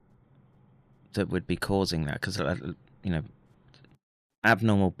vasculature that would be causing that, because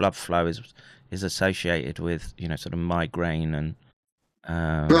abnormal blood flow is associated with sort of migraine and.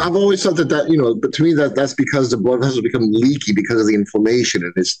 But I've always thought that but to me that's because the blood vessels become leaky because of the inflammation,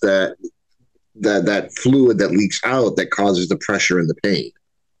 and it's that fluid that leaks out that causes the pressure and the pain.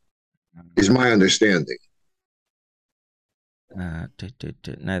 Is my understanding. No,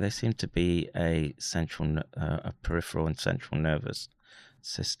 there seem to be a peripheral and central nervous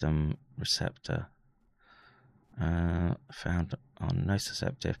system receptor found on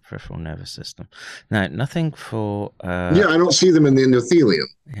nociceptive peripheral nervous system. No, nothing for. Yeah, I don't see them in the endothelium.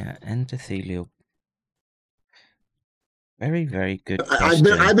 Yeah, endothelial. Very, very good question.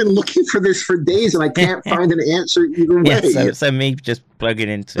 I've been looking for this for days, and I can't find an answer either way. Yeah, so me just plugging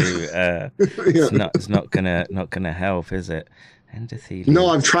into it's not gonna help, is it? Endothelial. No,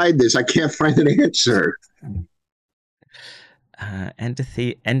 I've tried this. I can't find an answer.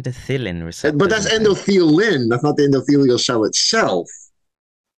 Endothelin receptor. But that's endothelin. That's not the endothelial cell itself.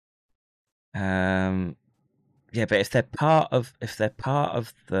 Yeah, but if they're part of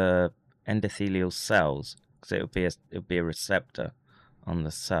the endothelial cells, because it'll be a receptor on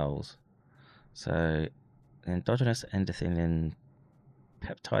the cells. So endogenous endothelin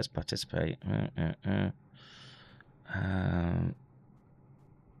peptides participate.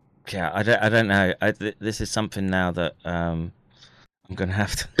 Yeah, I don't know. This is something now that I'm going to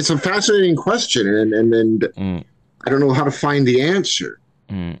have to. It's a fascinating question, and I don't know how to find the answer.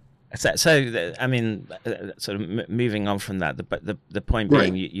 So I mean, sort of moving on from that, the point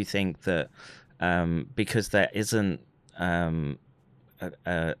being, you think that because there isn't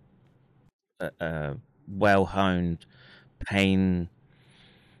a well-honed pain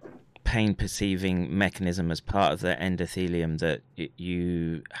perceiving mechanism as part of the endothelium, that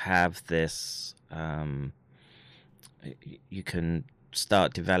you have this, you can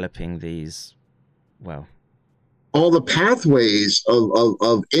start developing these, all the pathways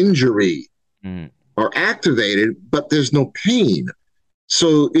of injury are activated, but there's no pain.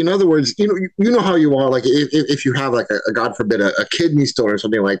 So, in other words, you know how you are, like if you have like a God forbid a kidney stone or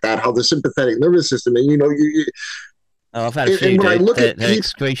something like that, how the sympathetic nervous system, and I've had a few. They're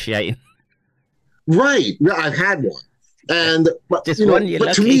excruciating. Right, yeah, I've had one, but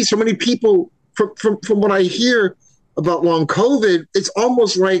to me, so many people from what I hear about long COVID, it's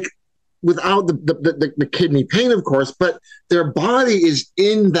almost like, without the kidney pain, of course, but their body is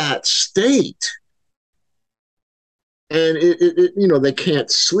in that state. And they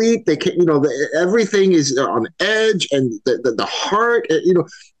can't sleep. They can't, everything is on edge, and the heart,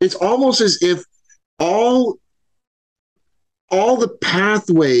 it's almost as if all the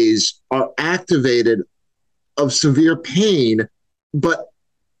pathways are activated of severe pain, but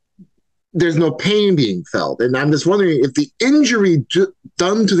there's no pain being felt. And I'm just wondering if the injury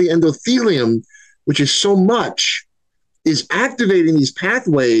done to the endothelium, which is so much, is activating these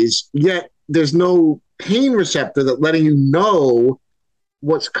pathways, yet there's no pain receptor that letting you know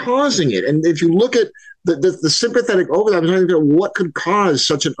what's causing it. And if you look at the sympathetic overdrive, I'm trying to figure out what could cause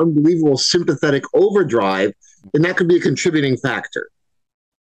such an unbelievable sympathetic overdrive, and that could be a contributing factor.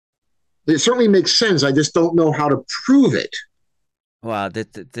 It certainly makes sense. I just don't know how to prove it. Well,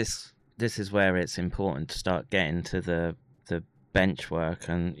 this is where it's important to start getting to the bench work,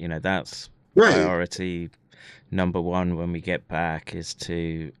 and that's priority number one when we get back, is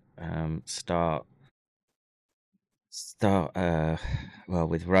to start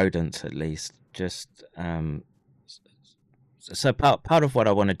with rodents at least. Just so part of what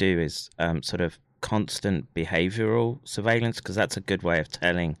I want to do is sort of constant behavioral surveillance, because that's a good way of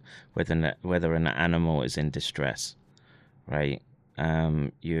telling whether an animal is in distress, right?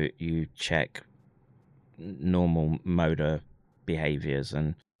 You check normal motor behaviors,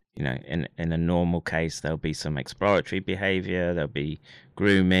 and in a normal case there'll be some exploratory behavior, there'll be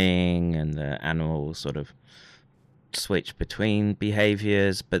grooming, and the animal will sort of switch between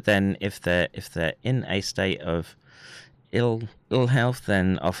behaviors. But then if they're in a state of ill health,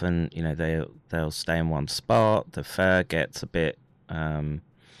 then often they'll stay in one spot. The fur gets a bit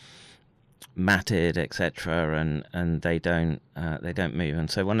matted, etc., and they don't move. And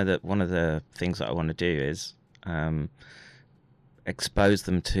so one of the things that I want to do is expose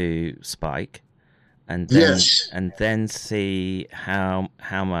them to spike, and then see how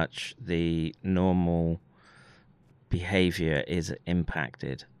much the normal behavior is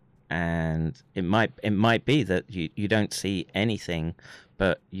impacted. And it might be that you don't see anything,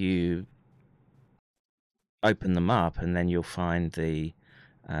 but you open them up, and then you'll find the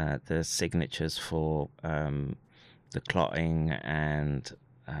signatures for the clotting and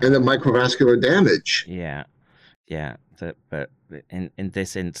the microvascular damage. Yeah. But in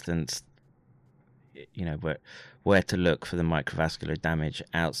this instance, where to look for the microvascular damage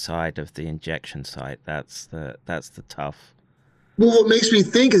outside of the injection site. That's the tough. Well, what makes me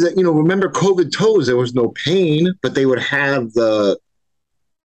think is that, remember COVID toes, there was no pain, but they would have the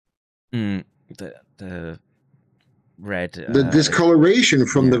red, the discoloration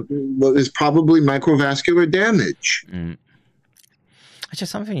from what is probably microvascular damage. It's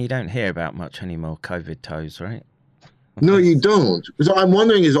just something you don't hear about much anymore, COVID toes, right? No, you don't. So I'm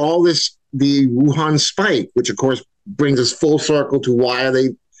wondering, is all this the Wuhan spike, which of course brings us full circle to why are they...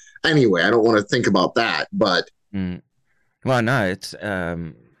 Anyway, I don't want to think about that, but... Well, no, it's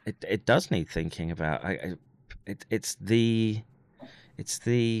it does need thinking about. It's the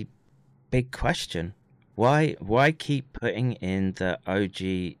big question. Why keep putting in the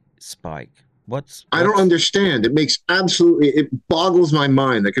OG spike? I don't understand. It boggles my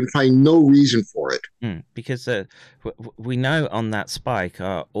mind. I can find no reason for it. Because we know on that spike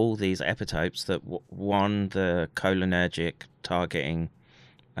are all these epitopes that the cholinergic targeting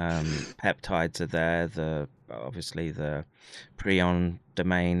peptides are there. Obviously the prion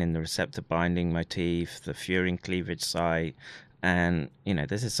domain in the receptor binding motif, the furin cleavage site, and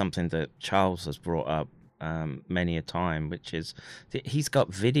this is something that Charles has brought up many a time, which is he's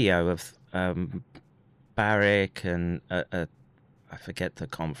got video of Barrick and I forget the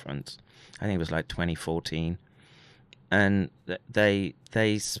conference. I think it was like 2014, and they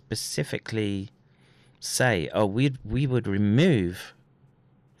specifically say, we would remove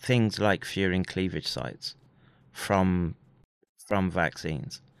things like furin cleavage sites from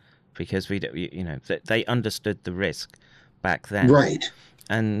vaccines because they understood the risk back then, right?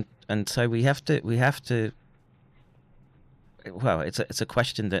 And so we have to. Well, it's a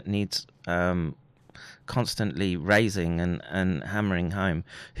question that needs constantly raising and hammering home.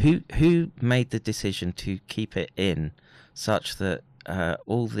 Who made the decision to keep it in, such that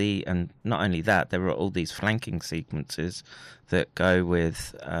and not only that, there are all these flanking sequences that go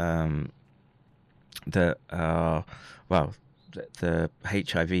with the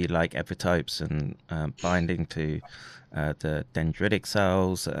HIV-like epitopes and binding to the dendritic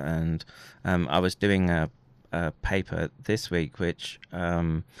cells. And I was doing a paper this week, which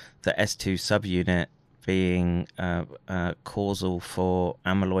the S2 subunit being causal for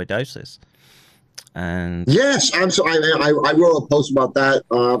amyloidosis. And yes, absolutely. I wrote a post about that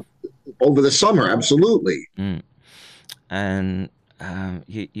over the summer. Absolutely. And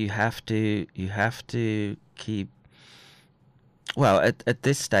you have to keep. Well, at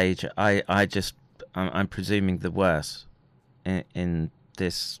this stage, I'm presuming the worst in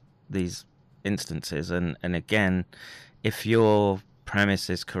these instances, and again, if your premise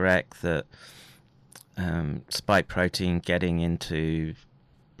is correct that spike protein getting into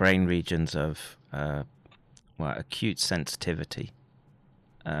brain regions of acute sensitivity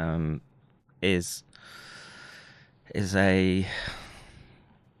is a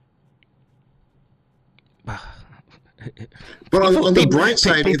but on the bright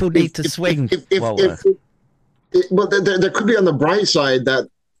side, people need to swing. But there could be on the bright side that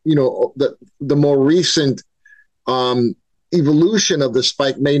the more recent evolution of the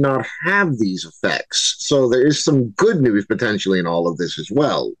spike may not have these effects. So there is some good news potentially in all of this as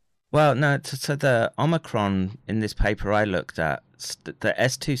well. Well, no, so the Omicron in this paper I looked at, the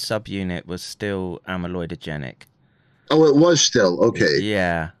S2 subunit was still amyloidogenic. Oh, it was still? Okay.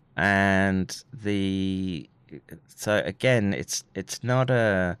 Yeah. And so again, it's not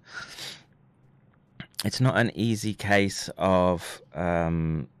an easy case of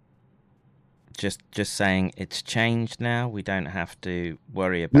just saying it's changed now. We don't have to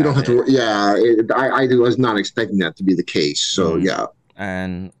worry about it. We don't have to. Yeah, I was not expecting that to be the case. So yeah.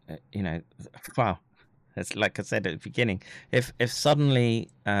 And wow, it's like I said at the beginning. If suddenly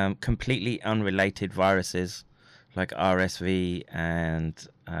completely unrelated viruses like RSV and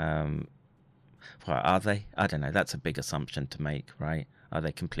are they? I don't know. That's a big assumption to make, right? Are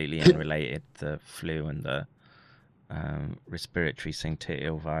they completely unrelated? The flu and the respiratory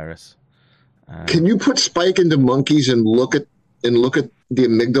syncytial virus. Can you put spike into monkeys and look at and look at the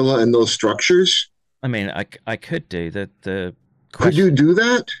amygdala and those structures? I mean, I could do the Could you do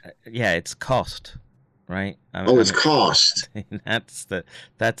that? Yeah, it's cost, right? It's cost. That's the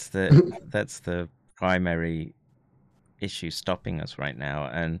primary issue stopping us right now.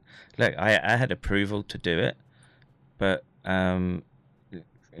 And look, I had approval to do it, but even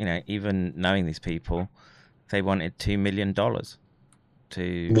knowing these people, they wanted $2 million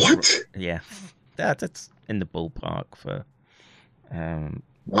to what? Yeah, that's in the ballpark for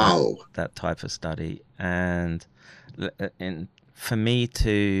wow, that type of study. And for me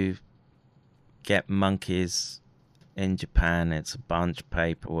to get monkeys in Japan, it's a bunch of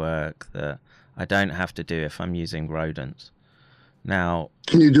paperwork that I don't have to do if I'm using rodents. Now,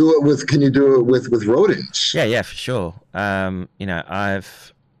 can you do it with rodents? Yeah, for sure. I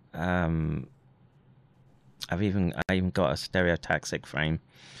even got a stereotaxic frame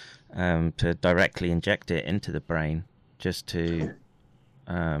to directly inject it into the brain just to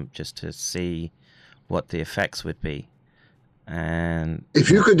see what the effects would be. And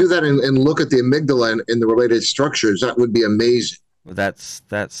if you could do that and look at the amygdala and the related structures, that would be amazing. That's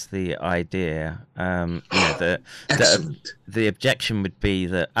the idea. The objection would be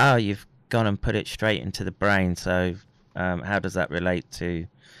that you've gone and put it straight into the brain. So how does that relate to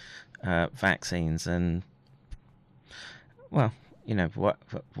vaccines? And well,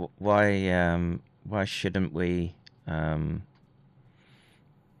 why shouldn't we?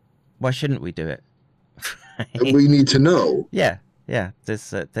 Why shouldn't we do it? We need to know. Yeah.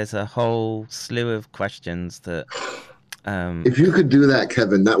 There's a whole slew of questions that. If you could do that,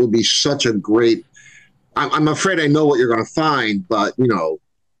 Kevin, that would be such a great. I'm afraid I know what you're going to find, but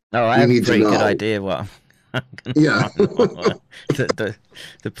I have a pretty good idea what. Yeah. The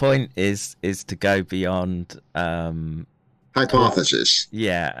point is to go beyond hypothesis.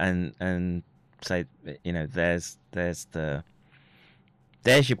 Yeah, and say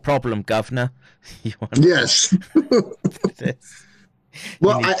there's your problem, governor. Yes.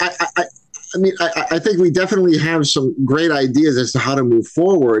 Well, I think we definitely have some great ideas as to how to move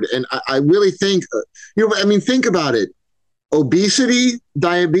forward. And I really think, think about it. Obesity,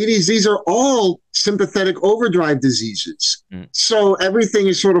 diabetes, these are all sympathetic overdrive diseases. So everything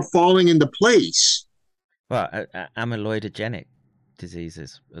is sort of falling into place. Well, amyloidogenic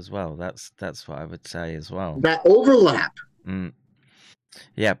diseases as well. That's what I would say as well. That overlap.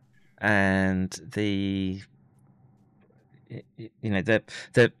 Yep. And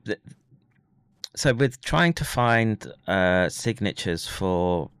so with trying to find signatures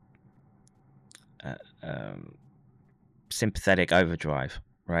for sympathetic overdrive,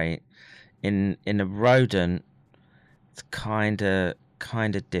 right? In a rodent, it's kind of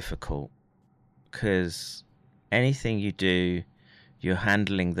difficult because anything you do, you're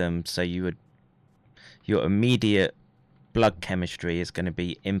handling them, so your immediate blood chemistry is going to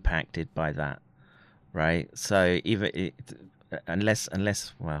be impacted by that, right? So unless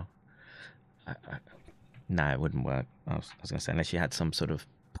well. No, it wouldn't work. I was going to say, unless you had some sort of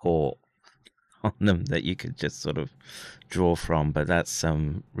port on them that you could just sort of draw from, but that's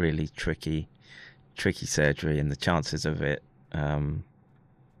some really tricky surgery, and the chances of it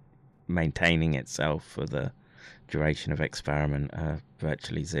maintaining itself for the duration of experiment are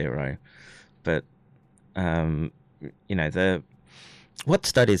virtually zero. But what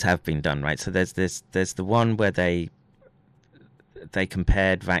studies have been done, right? So there's the one where they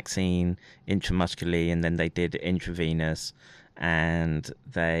compared vaccine intramuscularly, and then they did intravenous, and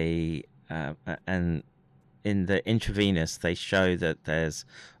and in the intravenous they show that there's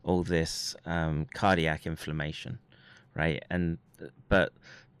all this cardiac inflammation, right? But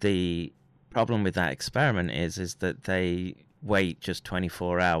the problem with that experiment is that they wait just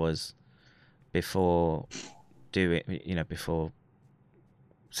 24 hours before before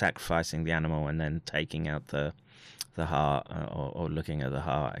sacrificing the animal and then taking out the heart or looking at the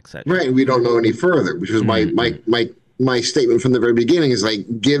heart, etc. Right. We don't know any further, which is my statement from the very beginning is like,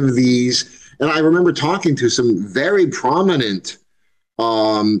 give these. And I remember talking to some very prominent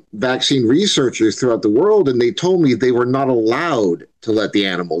vaccine researchers throughout the world, and they told me they were not allowed to let the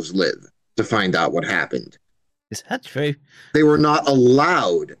animals live to find out what happened. Is that true? They were not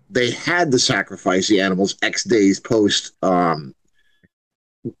allowed. They had to sacrifice the animals X days post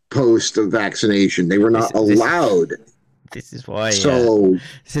vaccination. They were not allowed. This is why. So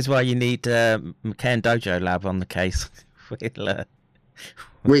this is why you need McCain Dojo Lab on the case. Wait,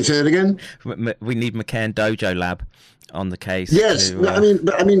 say it again. We need McCain Dojo Lab on the case. Yes, but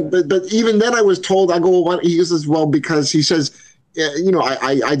even then, I was told. I go. Well, he says, well, because he says,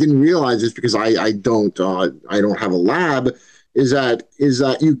 I didn't realize this because I don't have a lab. Is that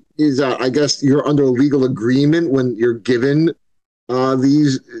I guess you're under a legal agreement when you're given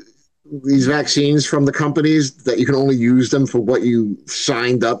these vaccines from the companies that you can only use them for what you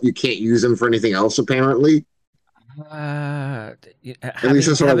signed up. You can't use them for anything else, apparently. Having,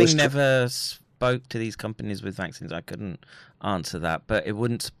 having never spoke to these companies with vaccines, I couldn't answer that, but it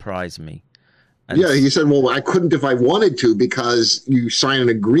wouldn't surprise me. And yeah, he said, well, I couldn't if I wanted to because you sign an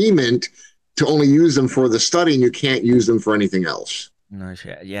agreement to only use them for the study and you can't use them for anything else. No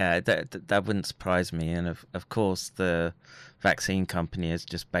shit. Yeah, that wouldn't surprise me. And of course, the vaccine company is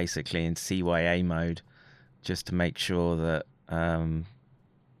just basically in CYA mode, just to make sure that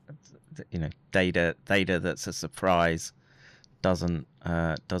data that's a surprise doesn't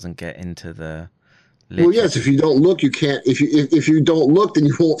get into the literature. Well, yes, if you don't look, you can't. If you don't look, then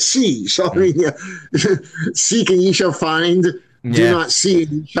you won't see. So I mean, seek and ye shall find. Do not see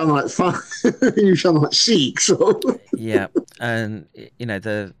and you shall not find. You shall not seek. So yeah, and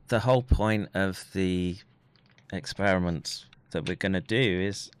the whole point of the experiments that we're going to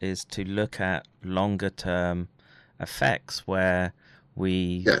do is to look at longer term effects where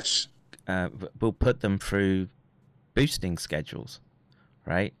we we'll put them through boosting schedules,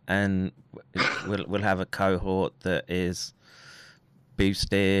 right? And we'll have a cohort that is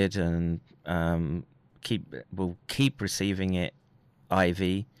boosted and we'll keep receiving it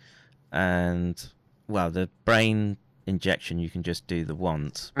IV, and the brain injection you can just do the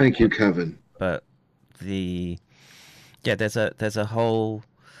once. Thank you, Kevin. But there's a whole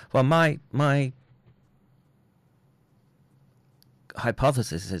my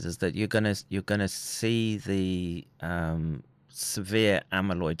hypothesis is that you're gonna see the severe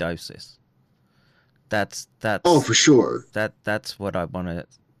amyloidosis. That's for sure. That's what I want to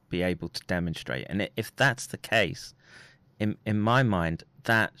be able to demonstrate, and if that's the case, in my mind,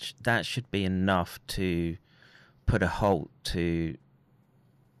 that should be enough to put a halt to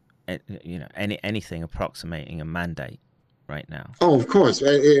anything approximating a mandate right now. Oh, of course,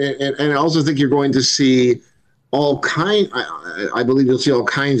 and I also think you're going to see I believe you'll see all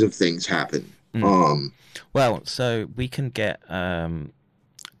kinds of things happen. So we can get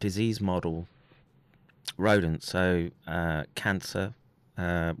disease model rodents, so cancer,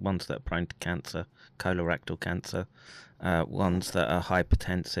 ones that are prone to cancer, colorectal cancer, ones that are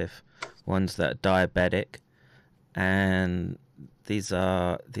hypertensive, ones that are diabetic, and these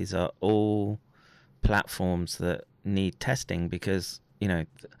are all platforms that need testing because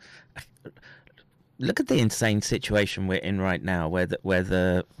look at the insane situation we're in right now, where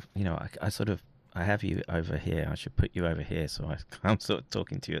the I have you over here. I should put you over here, so I'm sort of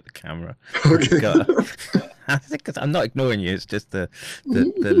talking to you at the camera. Okay. I think I'm not ignoring you. It's just the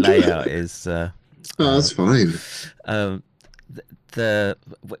layout is. That's fine.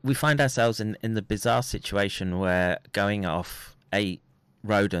 We find ourselves in the bizarre situation where going off 8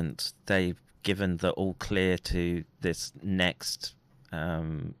 rodents, they've given the all clear to this next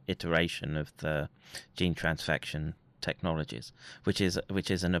iteration of the gene transfection technologies, which is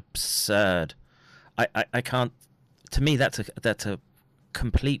an absurd. I can't. To me, that's a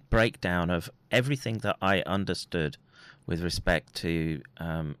complete breakdown of everything that I understood with respect to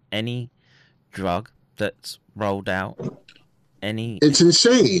any drug that's rolled out. It's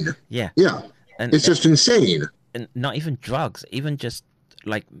insane. Yeah. And it's just insane. And not even drugs, even just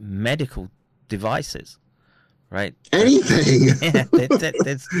like medical devices. Right. Anything. Yeah, anything.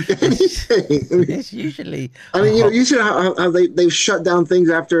 It's usually. I mean, you see how they've shut down things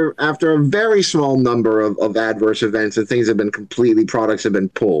after a very small number of adverse events and products have been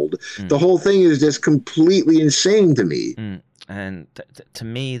pulled. The whole thing is just completely insane to me. And to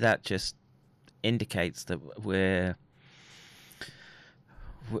me, that just indicates that we're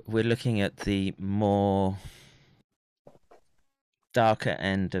looking at the more darker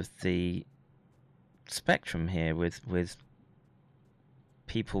end of the spectrum here with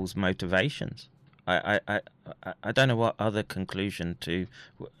people's motivations. I don't know what other conclusion to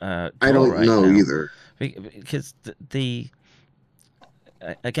draw. I don't know either, because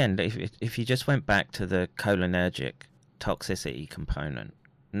again, if you just went back to the cholinergic toxicity component,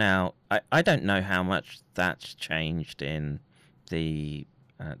 now I don't know how much that's changed in the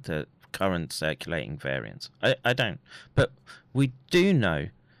current circulating variants. I don't, but we do know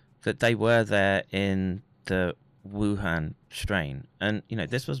that they were there in the Wuhan strain, and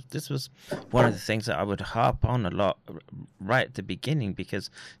this was one of the things that I would harp on a lot right at the beginning,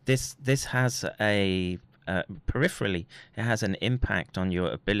 because this has a peripherally, it has an impact on your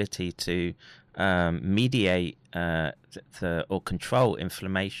ability to mediate or control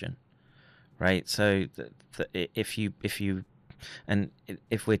inflammation, right? So if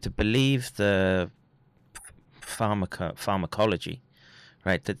we're to believe the pharmacology,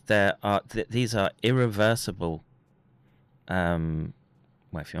 right, that these are irreversible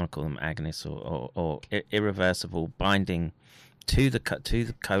well, if you want to call them agonists or irreversible binding to the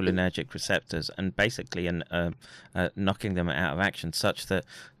cholinergic receptors, and basically knocking them out of action, such that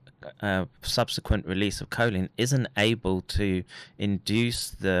subsequent release of choline isn't able to induce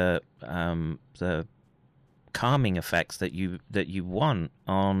the calming effects that you want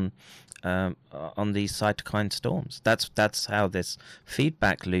on these cytokine storms. That's how this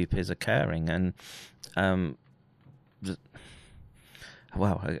feedback loop is occurring, and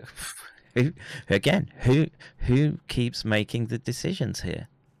well, who keeps making the decisions here?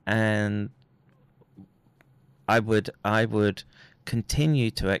 And I would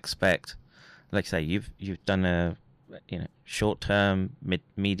continue to expect, like I say, you've done a short-term,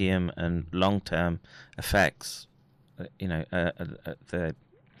 medium, and long-term effects. It'll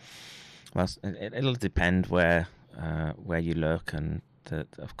depend where you look, and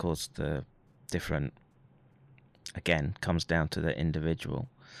of course the different, again, comes down to the individual.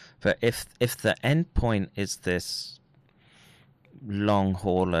 But if the end point is this long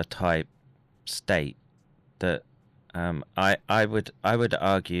hauler type state that I would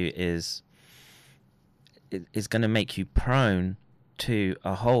argue is going to make you prone to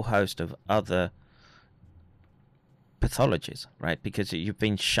a whole host of other pathologies, right? Because you've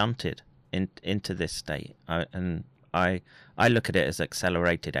been shunted into this state, and I look at it as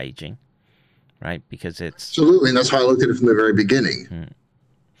accelerated aging, right? Because it's absolutely, and that's how I looked at it from the very beginning.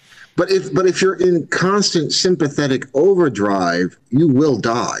 But if you're in constant sympathetic overdrive, you will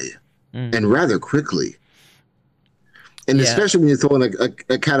die, and rather quickly. And especially when you throw in a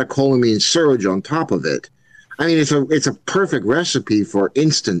catecholamine surge on top of it, I mean, it's a perfect recipe for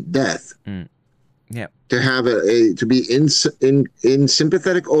instant death. Yeah, to have to be in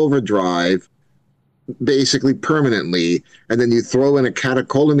sympathetic overdrive, basically permanently, and then you throw in a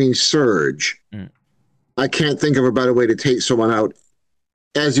catecholamine surge. I can't think of a better way to take someone out.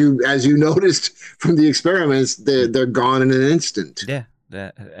 As you noticed from the experiments, they're gone in an instant. Yeah,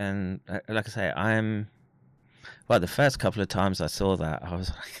 and like I say, the first couple of times I saw that, I was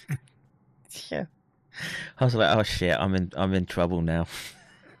like, oh shit, I'm in trouble now.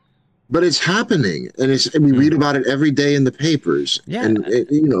 But it's happening, and we read about it every day in the papers. Yeah, and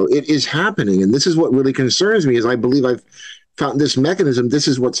it is happening, and this is what really concerns me. Is I believe I've found this mechanism. This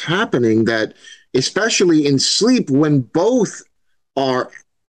is what's happening. That especially in sleep, when both are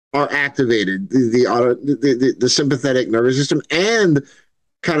activated, the sympathetic nervous system and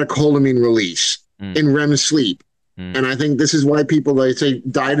catecholamine release in REM sleep. And I think this is why people, they say,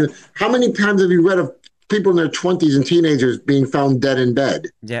 died. How many times have you read of people in their 20s and teenagers being found dead in bed?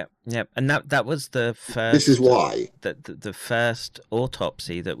 Yeah. And that was the first. This is why. The first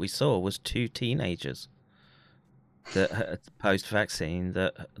autopsy that we saw was 2 teenagers that post-vaccine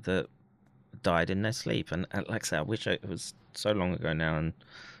that died in their sleep. And like I said, I wish it was so long ago now, and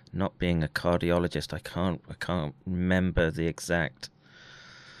not being a cardiologist, I can't remember the exact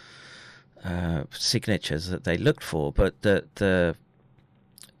signatures that they looked for, but I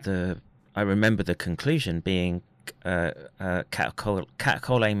remember the conclusion being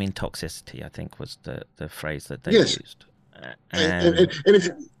catecholamine toxicity, I think was the phrase that they used. And if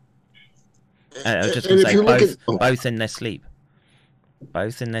I was just going to say both in their sleep.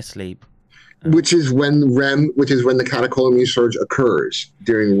 Both in their sleep. Which is when the catecholamine surge occurs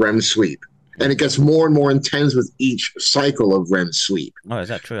during REM sleep. And it gets more and more intense with each cycle of REM sleep. Oh, is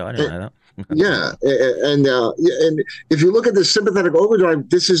that true? I didn't know that. Yeah, and if you look at the sympathetic overdrive,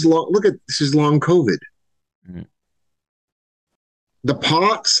 this is long. Look at this is long COVID. The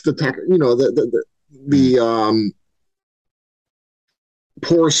POTS, the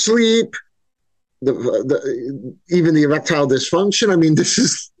poor sleep, even the erectile dysfunction. I mean, this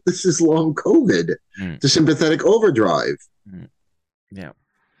is long COVID. The sympathetic overdrive. Yeah.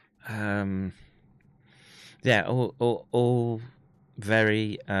 All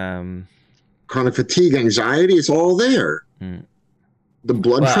very chronic fatigue, anxiety, it's all there. The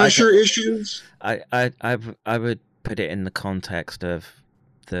blood pressure issues. I would put it in the context of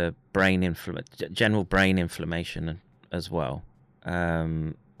the general brain inflammation as well.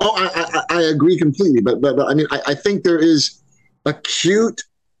 I agree completely, but I mean, I think there is acute,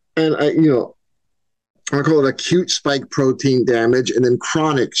 and I call it acute spike protein damage, and then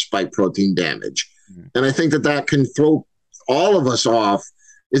chronic spike protein damage. And I think that can throw all of us off,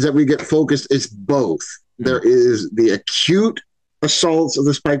 is that we get focused. It's both. There is the acute assaults of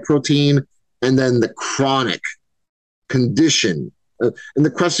the spike protein, and then the chronic condition. And the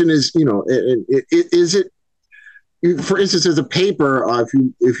question is, is it, for instance, there's a paper,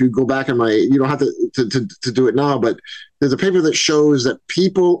 if you go back in you don't have to do it now, but there's a paper that shows that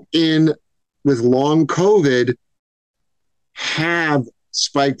people with long COVID have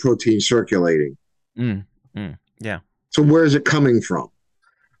spike protein circulating. Yeah. So where is it coming from?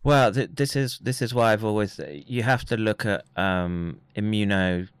 Well, this is why I've always, you have to look at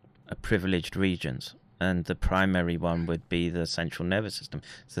immuno-privileged regions, and the primary one would be the central nervous system.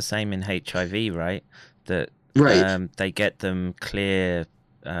 It's the same in HIV, right? That they get them clear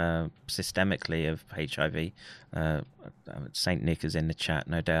systemically of HIV. Saint Nick is in the chat,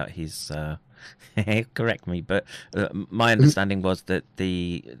 no doubt. He's correct me, but my understanding was that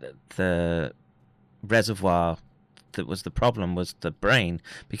the reservoir that was the problem was the brain,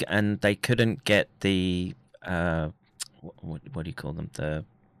 and they couldn't get the what do you call them,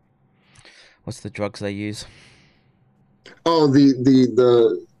 what's the drugs they use? Oh, the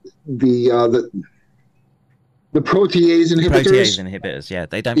protease inhibitors. Protease inhibitors, yeah,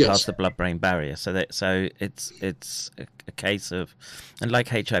 they don't pass the blood-brain barrier, so it's a case of, and like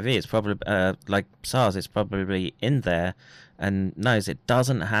HIV, it's probably like SARS, it's probably in there, and knows it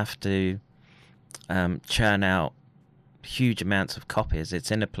doesn't have to churn out huge amounts of copies.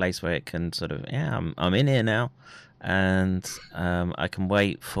 It's in a place where it can sort of, I'm in here now, and I can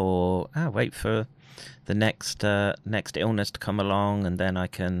wait for the next illness to come along, and then I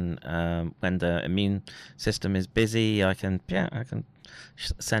can, when the immune system is busy, I can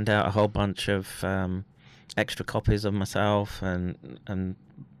send out a whole bunch of extra copies of myself, and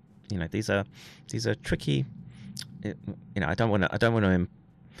these are tricky. I don't want to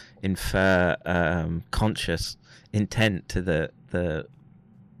infer conscious intent to the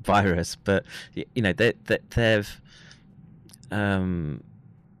virus, but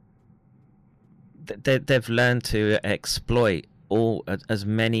they've learned to exploit as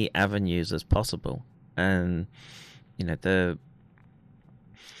many avenues as possible, and the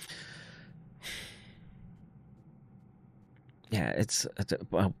it's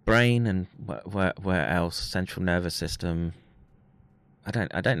brain, and where else, central nervous system. I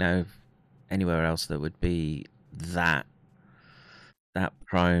don't know anywhere else that would be that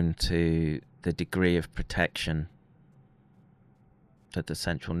prone to the degree of protection that the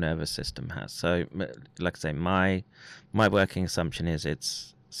central nervous system has. So, like I say, my working assumption is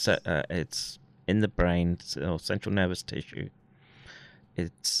it's in the brain or central nervous tissue.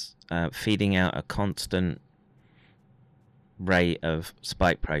 It's feeding out a constant rate of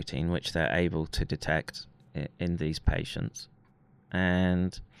spike protein, which they're able to detect in these patients.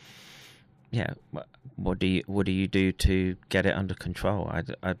 And what do you do to get it under control? I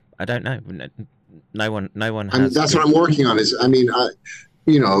don't know. No one has. That's what I'm working on.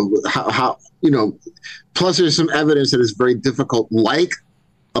 Plus there's some evidence that it's very difficult, like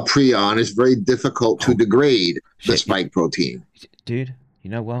a prion, it's very difficult to degrade the spike protein. Dude, you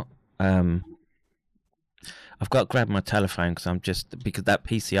know what? I've got to grab my telephone because that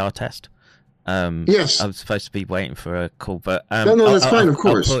PCR test. Yes, I was supposed to be waiting for a call, but no, that's fine. Of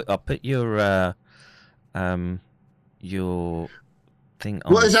course, I'll put your thing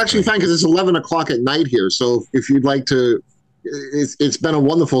on. Well, it's actually fine because it's 11 o'clock at night here. So if you'd like to, it's been a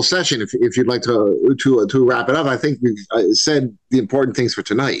wonderful session. If you'd like to wrap it up, I think we've said the important things for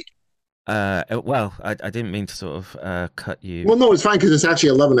tonight. Well, I didn't mean to sort of cut you. Well, no, it's fine because it's actually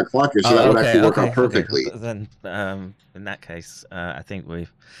 11 o'clock here, so that would actually work out perfectly. Okay. Then, in that case, I think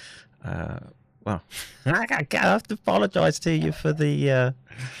we've. Well, I have to apologise to you for the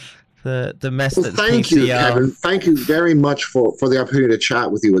mess. Well, thank you, Kevin. Thank you very much for the opportunity to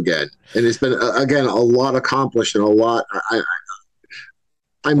chat with you again. And it's been again a lot accomplished and a lot.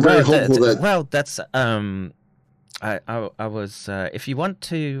 I'm very hopeful that. Well, that's I was. If you want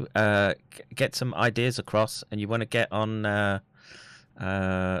to get some ideas across, and you want to get on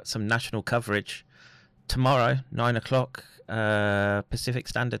some national coverage tomorrow, 9 o'clock. Pacific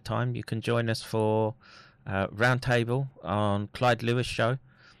Standard Time, you can join us for Roundtable on Clyde Lewis show.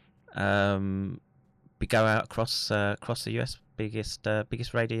 We go out across the US,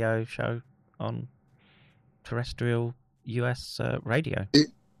 biggest radio show on terrestrial US radio.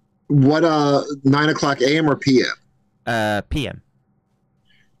 What 9 o'clock AM or PM? PM.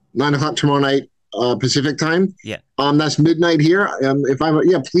 9 o'clock tomorrow night Pacific time. Yeah. That's midnight here.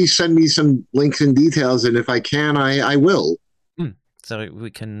 Please send me some links and details, and if I can, I will. So we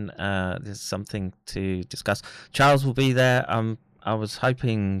can. There's something to discuss. Charles will be there. I was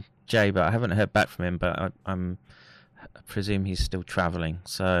hoping Jay, but I haven't heard back from him. But I presume he's still traveling.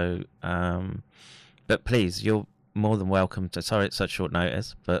 So, but please, you're more than welcome to. Sorry, it's such short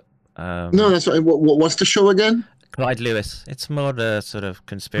notice, but no, that's right. What's the show again? Clyde Lewis. It's more the sort of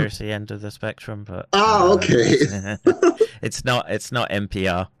conspiracy end of the spectrum, but okay. It's not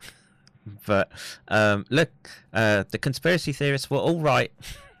NPR. But look, the conspiracy theorists were all right.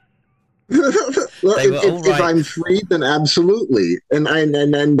 Well, They were all if right. I'm free, then absolutely. When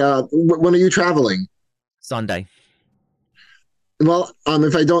are you traveling? Sunday. Well,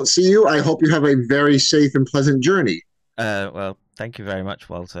 if I don't see you, I hope you have a very safe and pleasant journey. Well, thank you very much,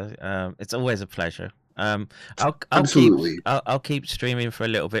 Walter. It's always a pleasure. Absolutely. I'll keep streaming for a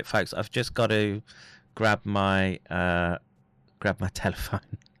little bit, folks. I've just got to grab my telephone.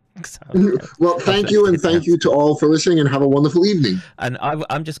 Well, thank you, and thank you to all for listening, and have a wonderful evening. And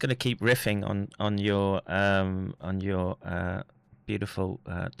I'm just going to keep riffing on your beautiful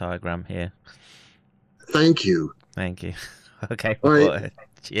diagram here. Thank you. Thank you. Okay. All right.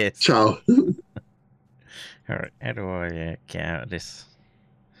 Cheers. Ciao. All right. How do I get out of this?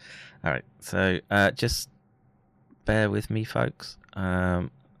 All right. So just bear with me, folks.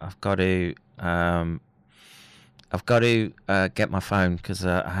 I've got to get my phone because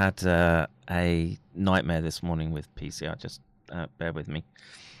I had a nightmare this morning with PCR. Just bear with me.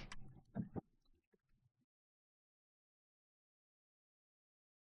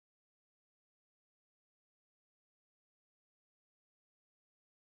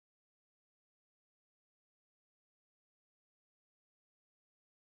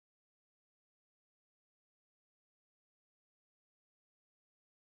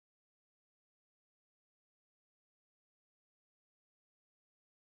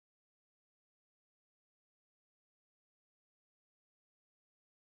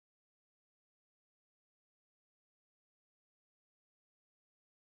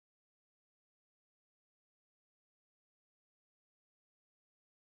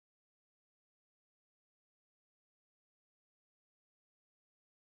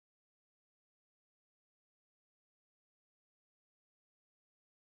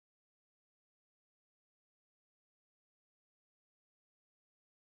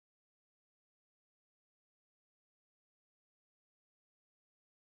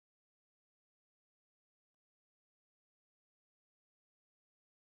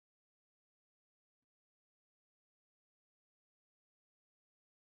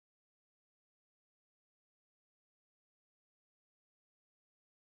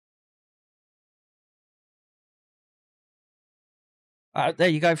 There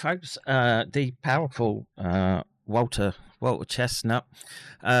you go, folks. The powerful Walter Chesnut.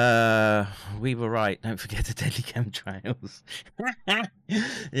 We were right. Don't forget the deadly chemtrails.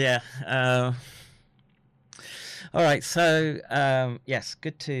 Yeah. All right. So yes,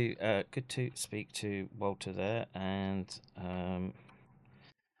 good to speak to Walter there, and I'm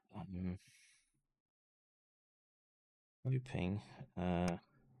hoping.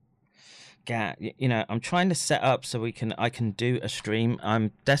 I'm trying to set up so I can do a stream.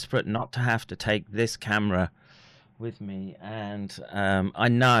 I'm desperate not to have to take this camera with me, and I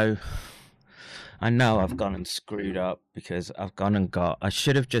know I've gone and screwed up because I've gone and I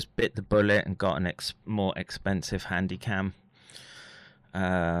should have just bit the bullet and got an more expensive handy cam.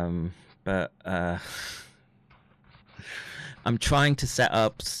 But I'm trying to set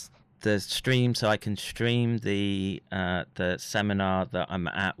up the stream so I can stream the seminar that I'm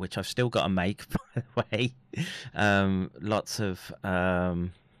at, which I've still got to make, by the way. Lots of how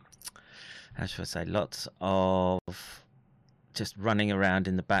should I say? Lots of just running around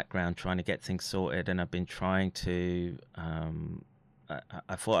in the background trying to get things sorted, and I've been trying to.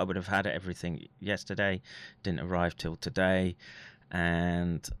 I thought I would have had everything yesterday, didn't arrive till today.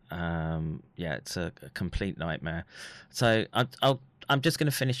 And yeah, it's a complete nightmare. So I'm just going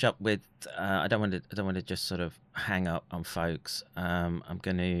to finish up with. I don't want to just sort of hang up on folks. I'm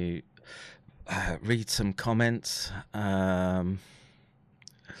going to read some comments.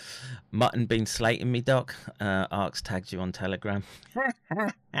 Mutton been slating me, Doc. Arx tagged you on Telegram.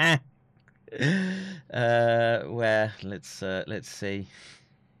 Where let's see. Let's see.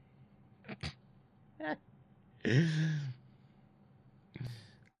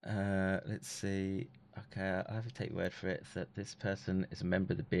 Okay, I have to take your word for it that this person is a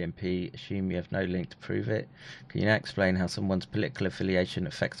member of the BNP. Assume you have no link to prove it. Can you now explain how someone's political affiliation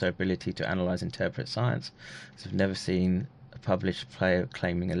affects their ability to analyze, interpret science? So I've never seen a published player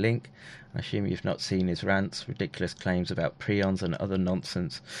claiming a link. I assume you've not seen his rants, ridiculous claims about prions and other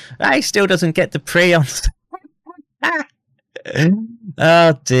nonsense. He still doesn't get the prions.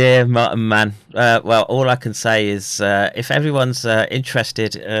 Oh dear, Mutton Man. Well, all I can say is if everyone's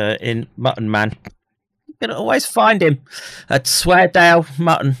interested in Mutton Man, you can always find him at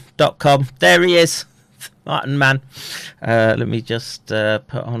sweardale.mutton.com. There he is, Mutton Man. Let me just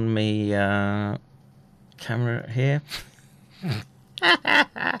put on my camera here.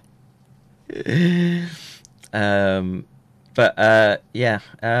 But yeah.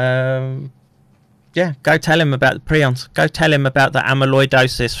 Yeah, go tell him about the prions. Go tell him about the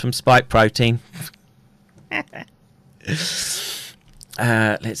amyloidosis from spike protein.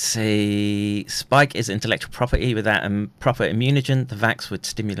 Let's see. Spike is intellectual property. Without a proper immunogen, the vax would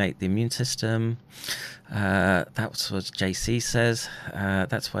stimulate the immune system. That's what JC says.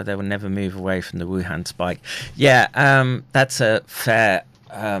 That's why they will never move away from the Wuhan spike. Yeah, that's a fair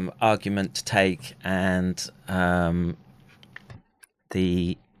argument to take, and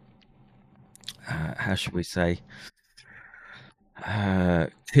the how should we say?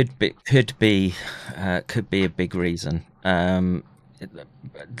 Could be a big reason. That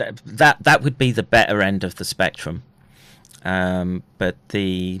would be the better end of the spectrum. But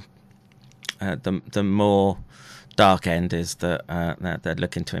the more dark end is that they're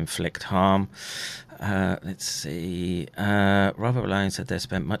looking to inflict harm. Let's see. Robert Malone said they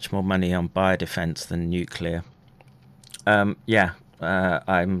spent much more money on biodefense than nuclear. Yeah,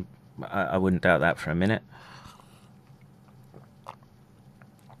 I wouldn't doubt that for a minute.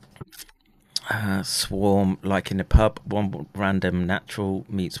 Swarm, like in a pub, one random natural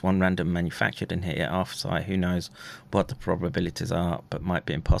meets one random manufactured and hit it off-site. Who knows what the probabilities are, but might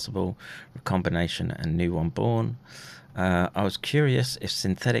be impossible. Recombination and new one born. I was curious if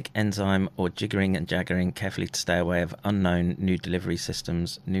synthetic enzyme or jiggering and jaggering carefully to stay away of unknown new delivery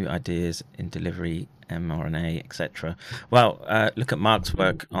systems, new ideas in delivery, mRNA, etc. Well, look at Mark's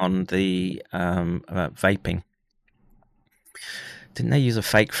work on the vaping. Didn't they use a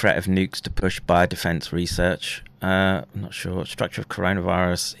fake threat of nukes to push biodefense research? I'm not sure. Structure of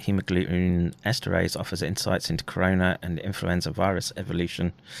coronavirus hemagglutinin esterase offers insights into corona and influenza virus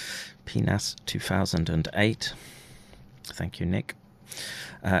evolution. PNAS 2008. Thank you, Nick.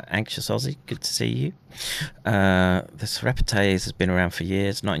 Anxious Aussie, good to see you. The serapatase has been around for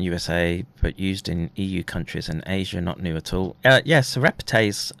years, not in USA, but used in EU countries and Asia, not new at all. Yeah,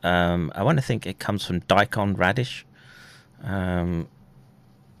 serapatase, I want to think it comes from daikon radish.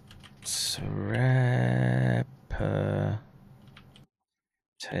 Serapatase,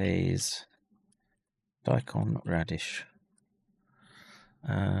 daikon radish.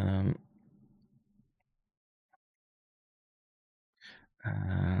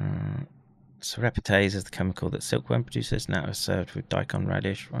 Serapatase is the chemical that silkworm produces. Now it's served with daikon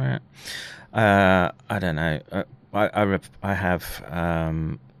radish. Right? I don't know. I have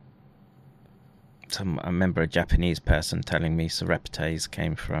I remember a Japanese person telling me serapatase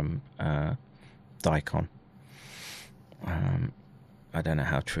came from daikon. I don't know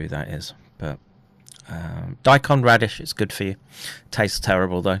how true that is, but daikon radish is good for you. Tastes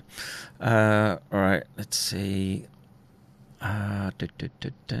terrible though. All right, let's see.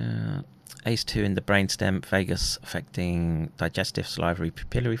 ACE2 in the brainstem, vagus affecting digestive, salivary,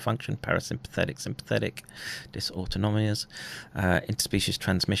 pupillary function, parasympathetic, sympathetic, dysautonomias, interspecies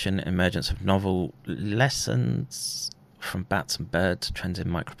transmission, emergence of novel lessons from bats and birds, trends in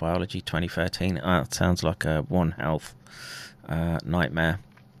microbiology, 2013. It sounds like a One Health nightmare.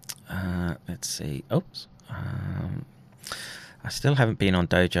 Let's see. Oops. I still haven't been on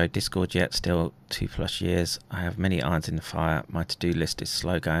Dojo Discord yet, still 2+ years. I have many irons in the fire. My to-do list is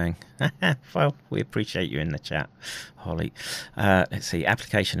slow going. Well, we appreciate you in the chat, Holly. Let's see.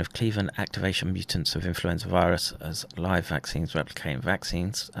 Application of Cleveland activation mutants of influenza virus as live vaccines replicating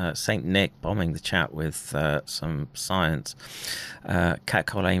vaccines. St. Nick bombing the chat with some science.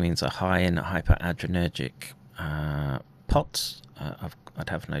 Catecholamines are high in hyperadrenergic pots. I'd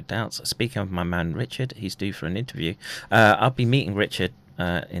have no doubts. Speaking of my man Richard, he's due for an interview. I'll be meeting Richard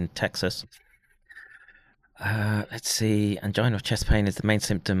in Texas. Let's see. Angina of chest pain is the main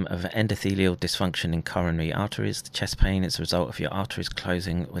symptom of endothelial dysfunction in coronary arteries. The chest pain is a result of your arteries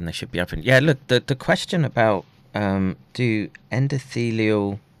closing when they should be open. Yeah, look, the question about do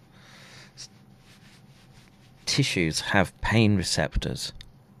endothelial tissues have pain receptors?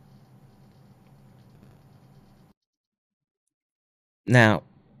 Now,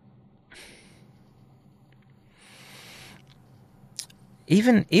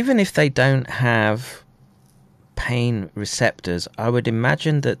 even if they don't have pain receptors, I would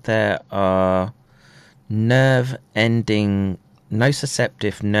imagine that there are nociceptive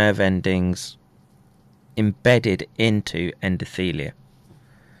nerve endings embedded into endothelia.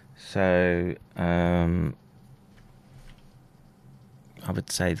 So I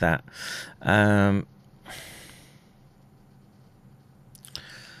would say that.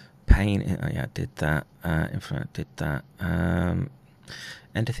 Pain, yeah, did that. Influence did that.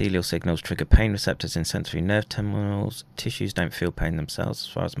 Endothelial signals trigger pain receptors in sensory nerve terminals. Tissues don't feel pain themselves, as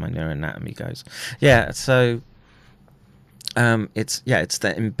far as my neuroanatomy goes. Yeah, so it's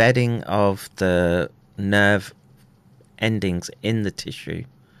the embedding of the nerve endings in the tissue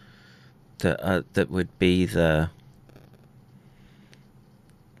that would be the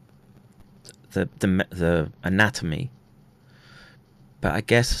anatomy. But I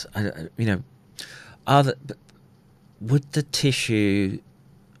guess would the tissue,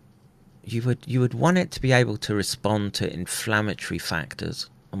 you would want it to be able to respond to inflammatory factors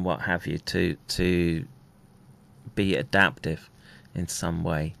and what have you, to be adaptive in some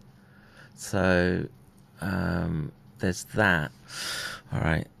way. So there's that. All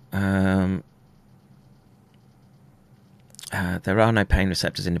right. There are no pain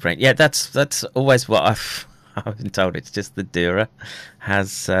receptors in the brain. Yeah, that's always what I've been told. It's just the dura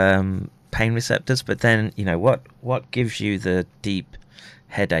has pain receptors, but then what gives you the deep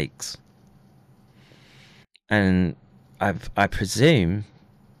headaches? And I presume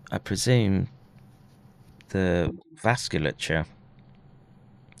the vasculature,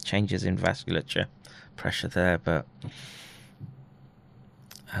 changes in vasculature, pressure there, but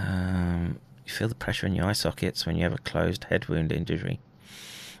you feel the pressure in your eye sockets when you have a closed head wound injury.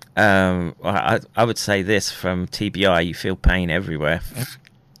 I would say this from TBI: you feel pain everywhere.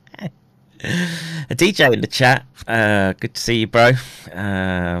 A DJ in the chat. Good to see you, bro.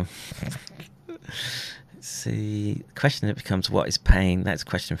 Let's see. The question that becomes, what is pain? That's a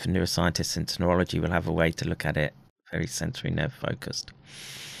question for neuroscientists, since neurology will have a way to look at it very sensory nerve focused.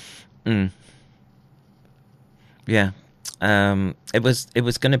 Yeah. It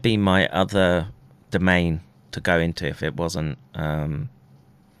was going to be my other domain to go into if it wasn't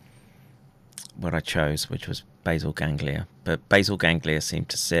what I chose, which was basal ganglia. But basal ganglia seemed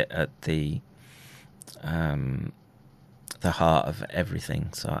to sit at the heart of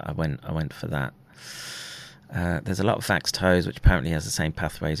everything, so I went for that. There's a lot of vax toes, which apparently has the same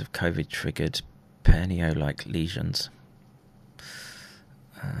pathways of COVID-triggered pernio-like lesions.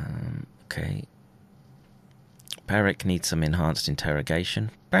 Okay. Barrick needs some enhanced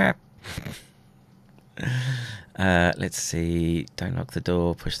interrogation. Let's see. Don't lock the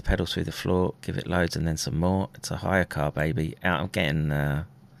door. Push the pedals through the floor. Give it loads and then some more. It's a hire car, baby. I'm getting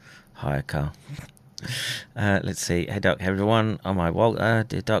hire car. Let's see. Hey Doc, hey everyone. I'm Walter.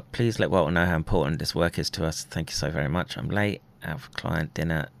 Dear Doc, please let Walter know how important this work is to us. Thank you so very much. I'm late. Out for client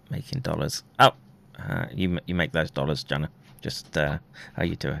dinner, making dollars. Oh, you make those dollars, Jonah. Just how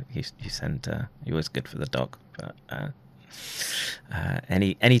you do it. You send. You're always good for the dog. But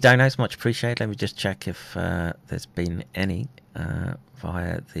any donos, much appreciated. Let me just check if there's been any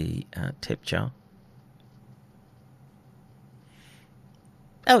via the tip jar.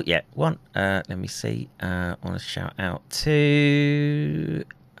 Oh yeah, one. Let me see. I want to shout out to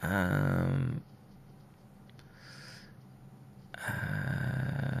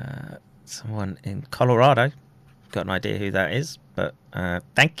someone in Colorado. Got an idea who that is, but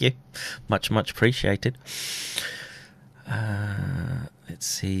thank you, much appreciated. Let's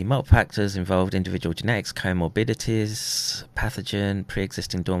see. Multiple factors involved: individual genetics, comorbidities, pathogen,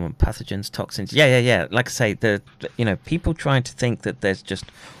 pre-existing dormant pathogens, toxins. Yeah. Like I say, people trying to think that there's just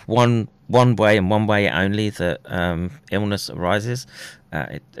one way and one way only that illness arises.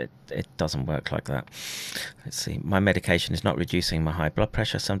 It doesn't work like that. Let's see. My medication is not reducing my high blood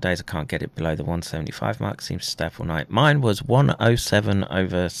pressure. Some days I can't get it below the 175 mark. Seems to stay up all night. Mine was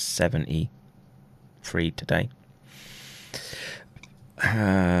 107/73 today.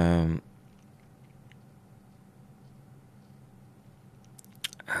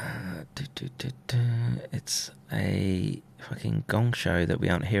 It's a fucking gong show that we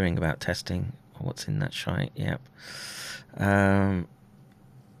aren't hearing about testing. What's in that shite? Yep. I'm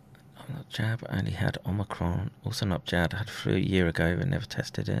not jabbed, I only had Omicron. Also not jabbed, I had flu a year ago but never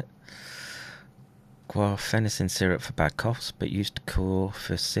tested it. Guarfenicin syrup for bad coughs, but used to cure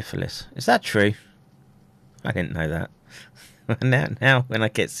for syphilis. Is that true? I didn't know that. Now when I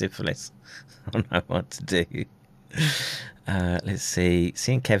get syphilis, I don't know what to do. Let's see.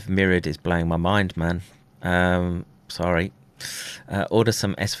 Seeing Kev mirrored is blowing my mind, man. Sorry. Order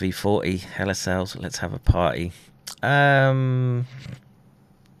some SV40 Hella cells. Let's have a party.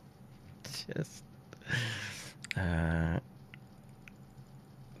 Just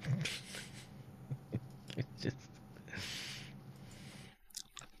just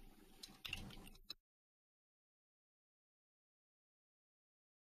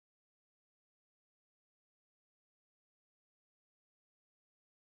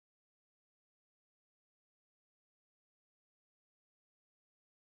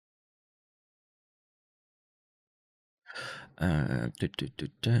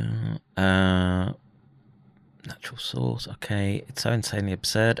natural source. Okay, it's so insanely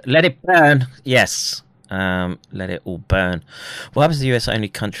absurd. Let it burn. Yes. Let it all burn. What happens to the US only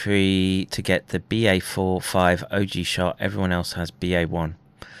country to get the BA4/5 OG shot? Everyone else has BA1.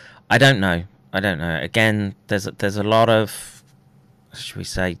 I don't know. Again, there's a lot of, should we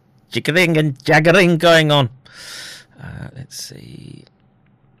say, jiggering and jaggering going on. Let's see.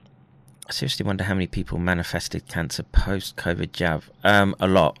 I seriously wonder how many people manifested cancer post-COVID jab. A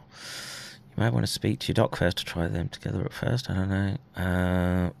lot. You might want to speak to your doc first to try them together at first. I don't know.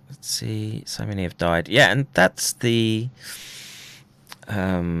 Let's see. So many have died. Yeah, and that's the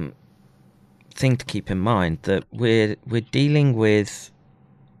thing to keep in mind, that we're dealing with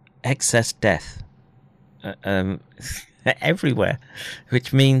excess death everywhere,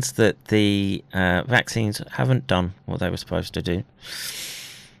 which means that the vaccines haven't done what they were supposed to do.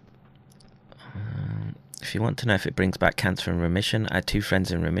 If you want to know if it brings back cancer in remission, I had 2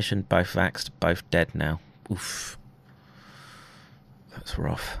 friends in remission, both vaxxed, both dead now. Oof. That's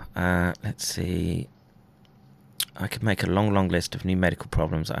rough. Let's see. I could make a long list of new medical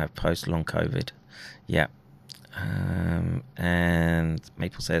problems I have post-long COVID. Yeah. And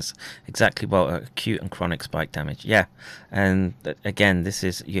Maple says, exactly what acute and chronic spike damage. Yeah. And again, this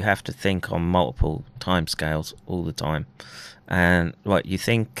is, you have to think on multiple time scales all the time. And what you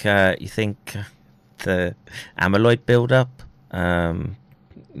think the amyloid build-up,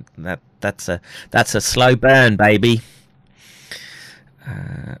 that's a slow burn, baby.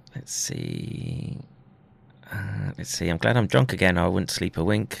 Let's see. I'm glad I'm drunk again. I wouldn't sleep a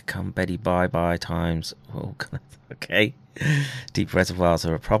wink. Come Betty bye times. Oh, okay. Deep reservoirs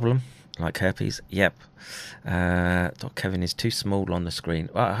are a problem, like herpes. Yep. Doc Kevin is too small on the screen.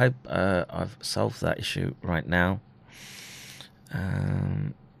 Well, I hope I've solved that issue right now.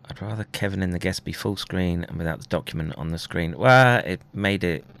 I'd rather Kevin and the guest be full screen and without the document on the screen. Well, it made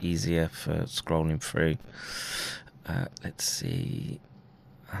it easier for scrolling through. Let's see.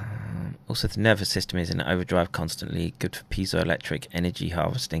 Also, the nervous system is in overdrive constantly. Good for piezoelectric energy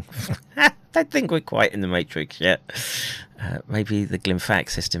harvesting. I don't think we're quite in the Matrix yet. Maybe the glymphatic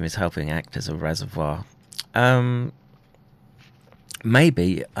system is helping act as a reservoir.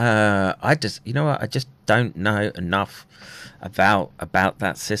 Maybe. I just don't know enough about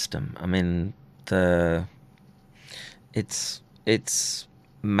that system. I mean, it's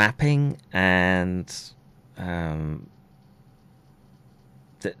mapping and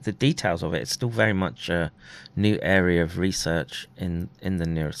the details of it. It's still very much a new area of research in the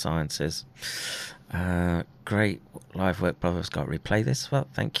neurosciences. Great live work, brother. Scott, replay this. Well,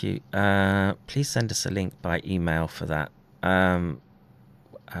 thank you. Please send us a link by email for that. But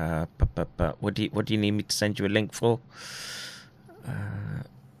what do you need me to send you a link for?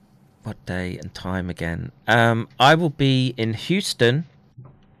 What day and time again? I will be in Houston.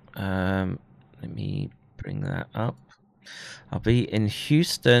 Let me bring that up. I'll be in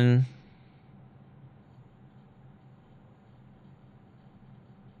Houston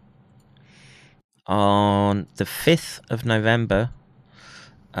on the 5th of November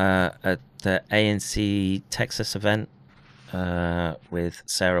at the ANC Texas event with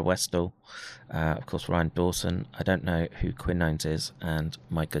Sarah Westall, of course Ryan Dawson, I don't know who Quinones is, and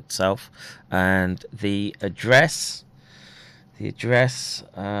my good self. And the address,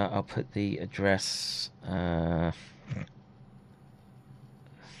 I'll put the address,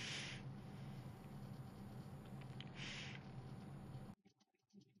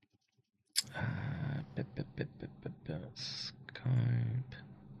 Skype.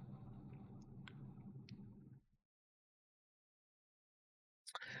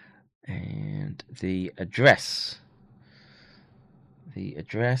 And the address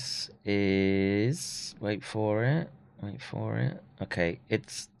is, wait for it. Okay,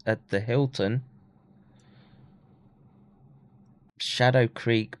 it's at the Hilton, Shadow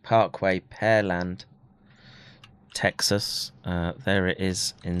Creek Parkway, Pearland, Texas. There it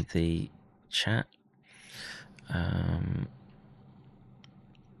is in the chat.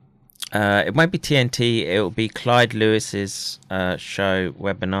 It won't be TNT. It will be Clyde Lewis's show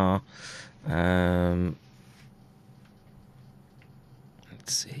webinar.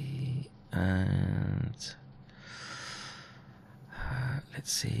 Let's see, and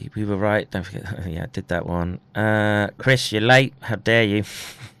let's see. We were right. Don't forget. Yeah, I did that one. Chris, you're late. How dare you?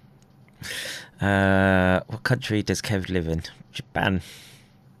 What country does Kev live in? Japan.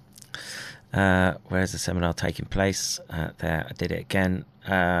 Where is the seminar taking place? There, I did it again.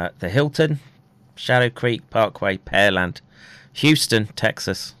 The Hilton, Shadow Creek Parkway, Pearland, Houston,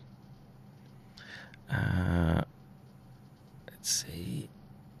 Texas. Let's see.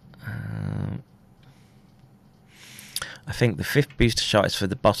 I think the 5th booster shot is for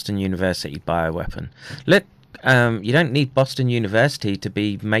the Boston University bioweapon. Look, you don't need Boston University to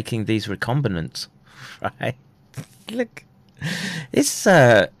be making these recombinants, right? Look. Is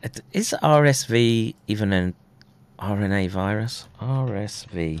RSV even an RNA virus?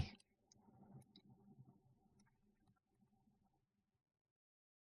 RSV.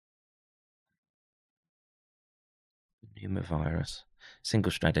 Humovirus.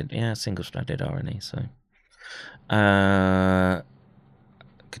 Single-stranded RNA, so.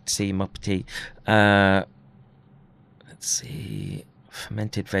 Could see Moppity. Let's see.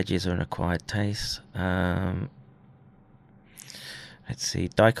 Fermented veggies are an acquired taste. Let's see.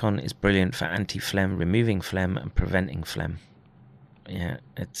 Daikon is brilliant for anti-phlegm, removing phlegm and preventing phlegm. Yeah,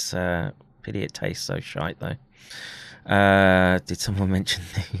 it's pity it tastes so shite though. Did someone mention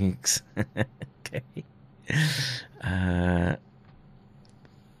nukes? Okay.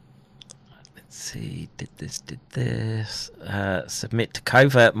 Let's see. Did this. Submit to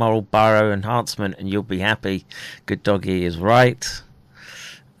covert moral burrow enhancement and you'll be happy. Good doggy is right.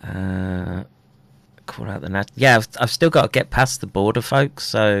 Call out the yeah, I've still got to get past the border, folks,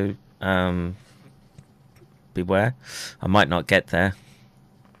 so beware. I might not get there.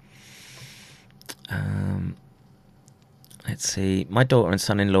 Let's see. My daughter and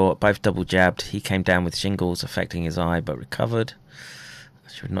son-in-law are both double jabbed. He came down with shingles affecting his eye but recovered.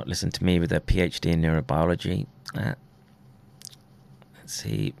 She would not listen to me with her PhD in neurobiology. Let's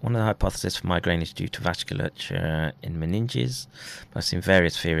see. One of the hypotheses for migraine is due to vasculature in meninges. I've seen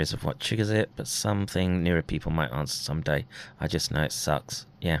various theories of what triggers it, but something neuro people might answer someday. I just know it sucks.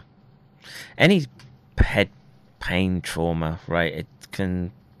 Yeah. Any head pain trauma, right? It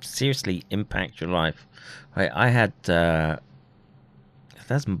can seriously impact your life. Right? I had it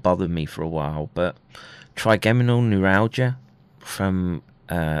hasn't bothered me for a while, but trigeminal neuralgia from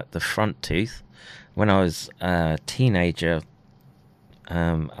the front tooth. When I was a teenager,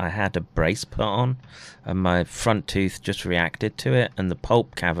 I had a brace put on and my front tooth just reacted to it, and the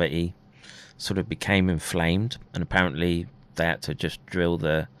pulp cavity sort of became inflamed, and apparently they had to just drill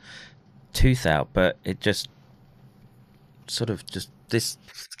the tooth out, but it just sort of just this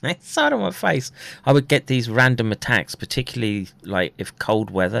side of my face, I would get these random attacks, particularly like if cold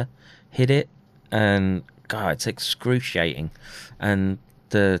weather hit it, and God, it's excruciating. And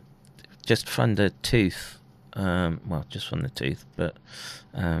the just from the tooth, well, just from the tooth, but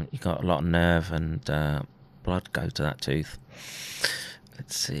you got a lot of nerve and blood go to that tooth.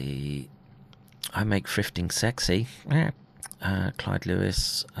 Let's see. I make thrifting sexy. Yeah. Clyde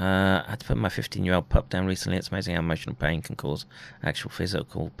Lewis. I had to put my 15-year-old pup down recently. It's amazing how emotional pain can cause actual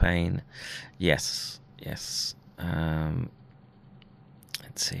physical pain. Yes. Let's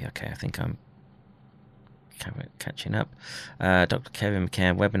see. Okay, I think I'm catching up. Dr. Kevin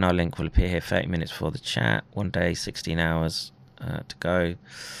McCann webinar link will appear here 30 minutes before the chat. 1 day, 16 hours to go.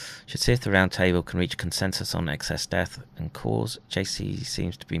 Should see if the round table can reach consensus on excess death and cause. JC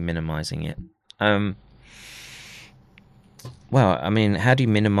seems to be minimizing it. Well, I mean, how do you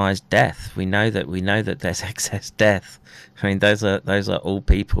minimize death? We know that there's excess death. I mean, those are all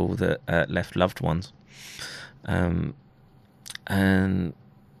people that left loved ones, and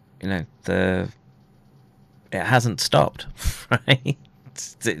you know it hasn't stopped, right?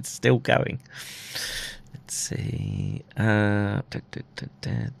 It's still going. Let's see. Did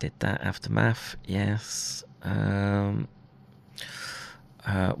that aftermath? Yes.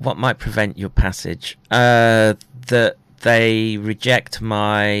 What might prevent your passage? That they reject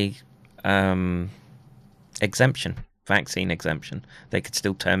my exemption, vaccine exemption. They could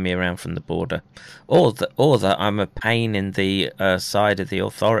still turn me around from the border, or that I'm a pain in the side of the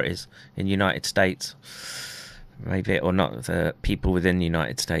authorities in the United States, maybe, or not the people within the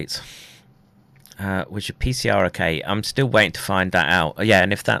United States. Which are PCR okay? I'm still waiting to find that out. Yeah,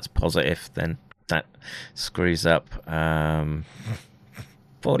 and if that's positive, then that screws up. Poor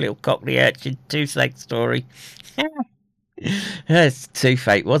little Cockney urchin toothache story. It's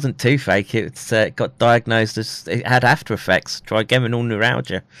toothache. It wasn't toothache. It's got diagnosed as it had after effects, trigeminal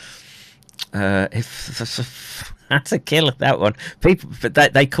neuralgia. If that's a killer, that one. People,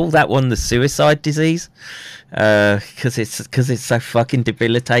 but they call that one the suicide disease because it's so fucking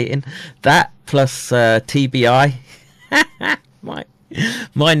debilitating. That plus TBI.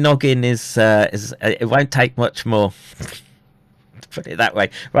 my noggin is it won't take much more. Put it that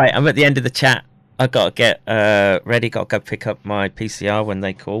way. Right, I'm at the end of the chat. I gotta get ready. Gotta go pick up my PCR when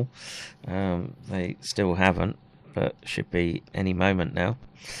they call. They still haven't, but should be any moment now.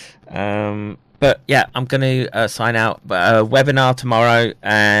 But yeah, I'm gonna sign out. Webinar tomorrow,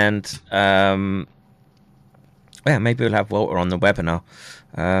 and yeah, maybe we'll have Walter on the webinar.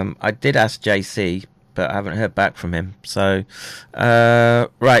 I did ask JC, but I haven't heard back from him. So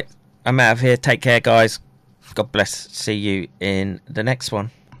right, I'm out of here. Take care, guys. God bless. See you in the next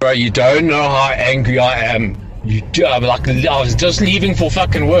one. Bro, you don't know how angry I am. You do, like, I was just leaving for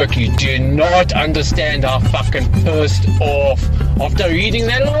fucking work. You do not understand how fucking pissed off. After reading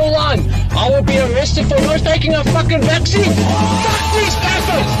that little line, I will be arrested for not taking a fucking vaccine. Fuck these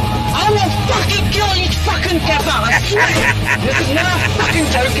bastards! I will fucking kill each fucking Kappa. I swear. This is not a fucking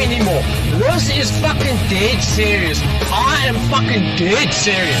joke anymore. This is fucking dead serious. I am fucking dead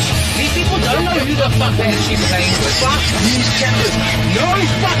serious. These people don't know who the fuck they're actually playing with. Fuck these Kappas. No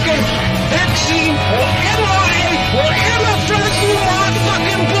fucking vaccine or mRNA will ever flow through my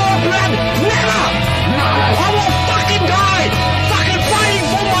fucking blood. Never. I will fucking die. Fucking fighting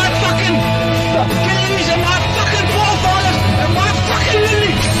for my fucking abilities and my fucking forefathers and my fucking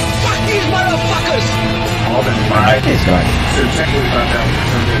lineage. Fuck these motherfuckers. All been five. So technically about that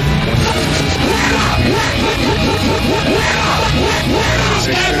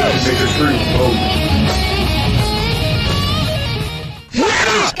Fuck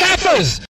these Kappas.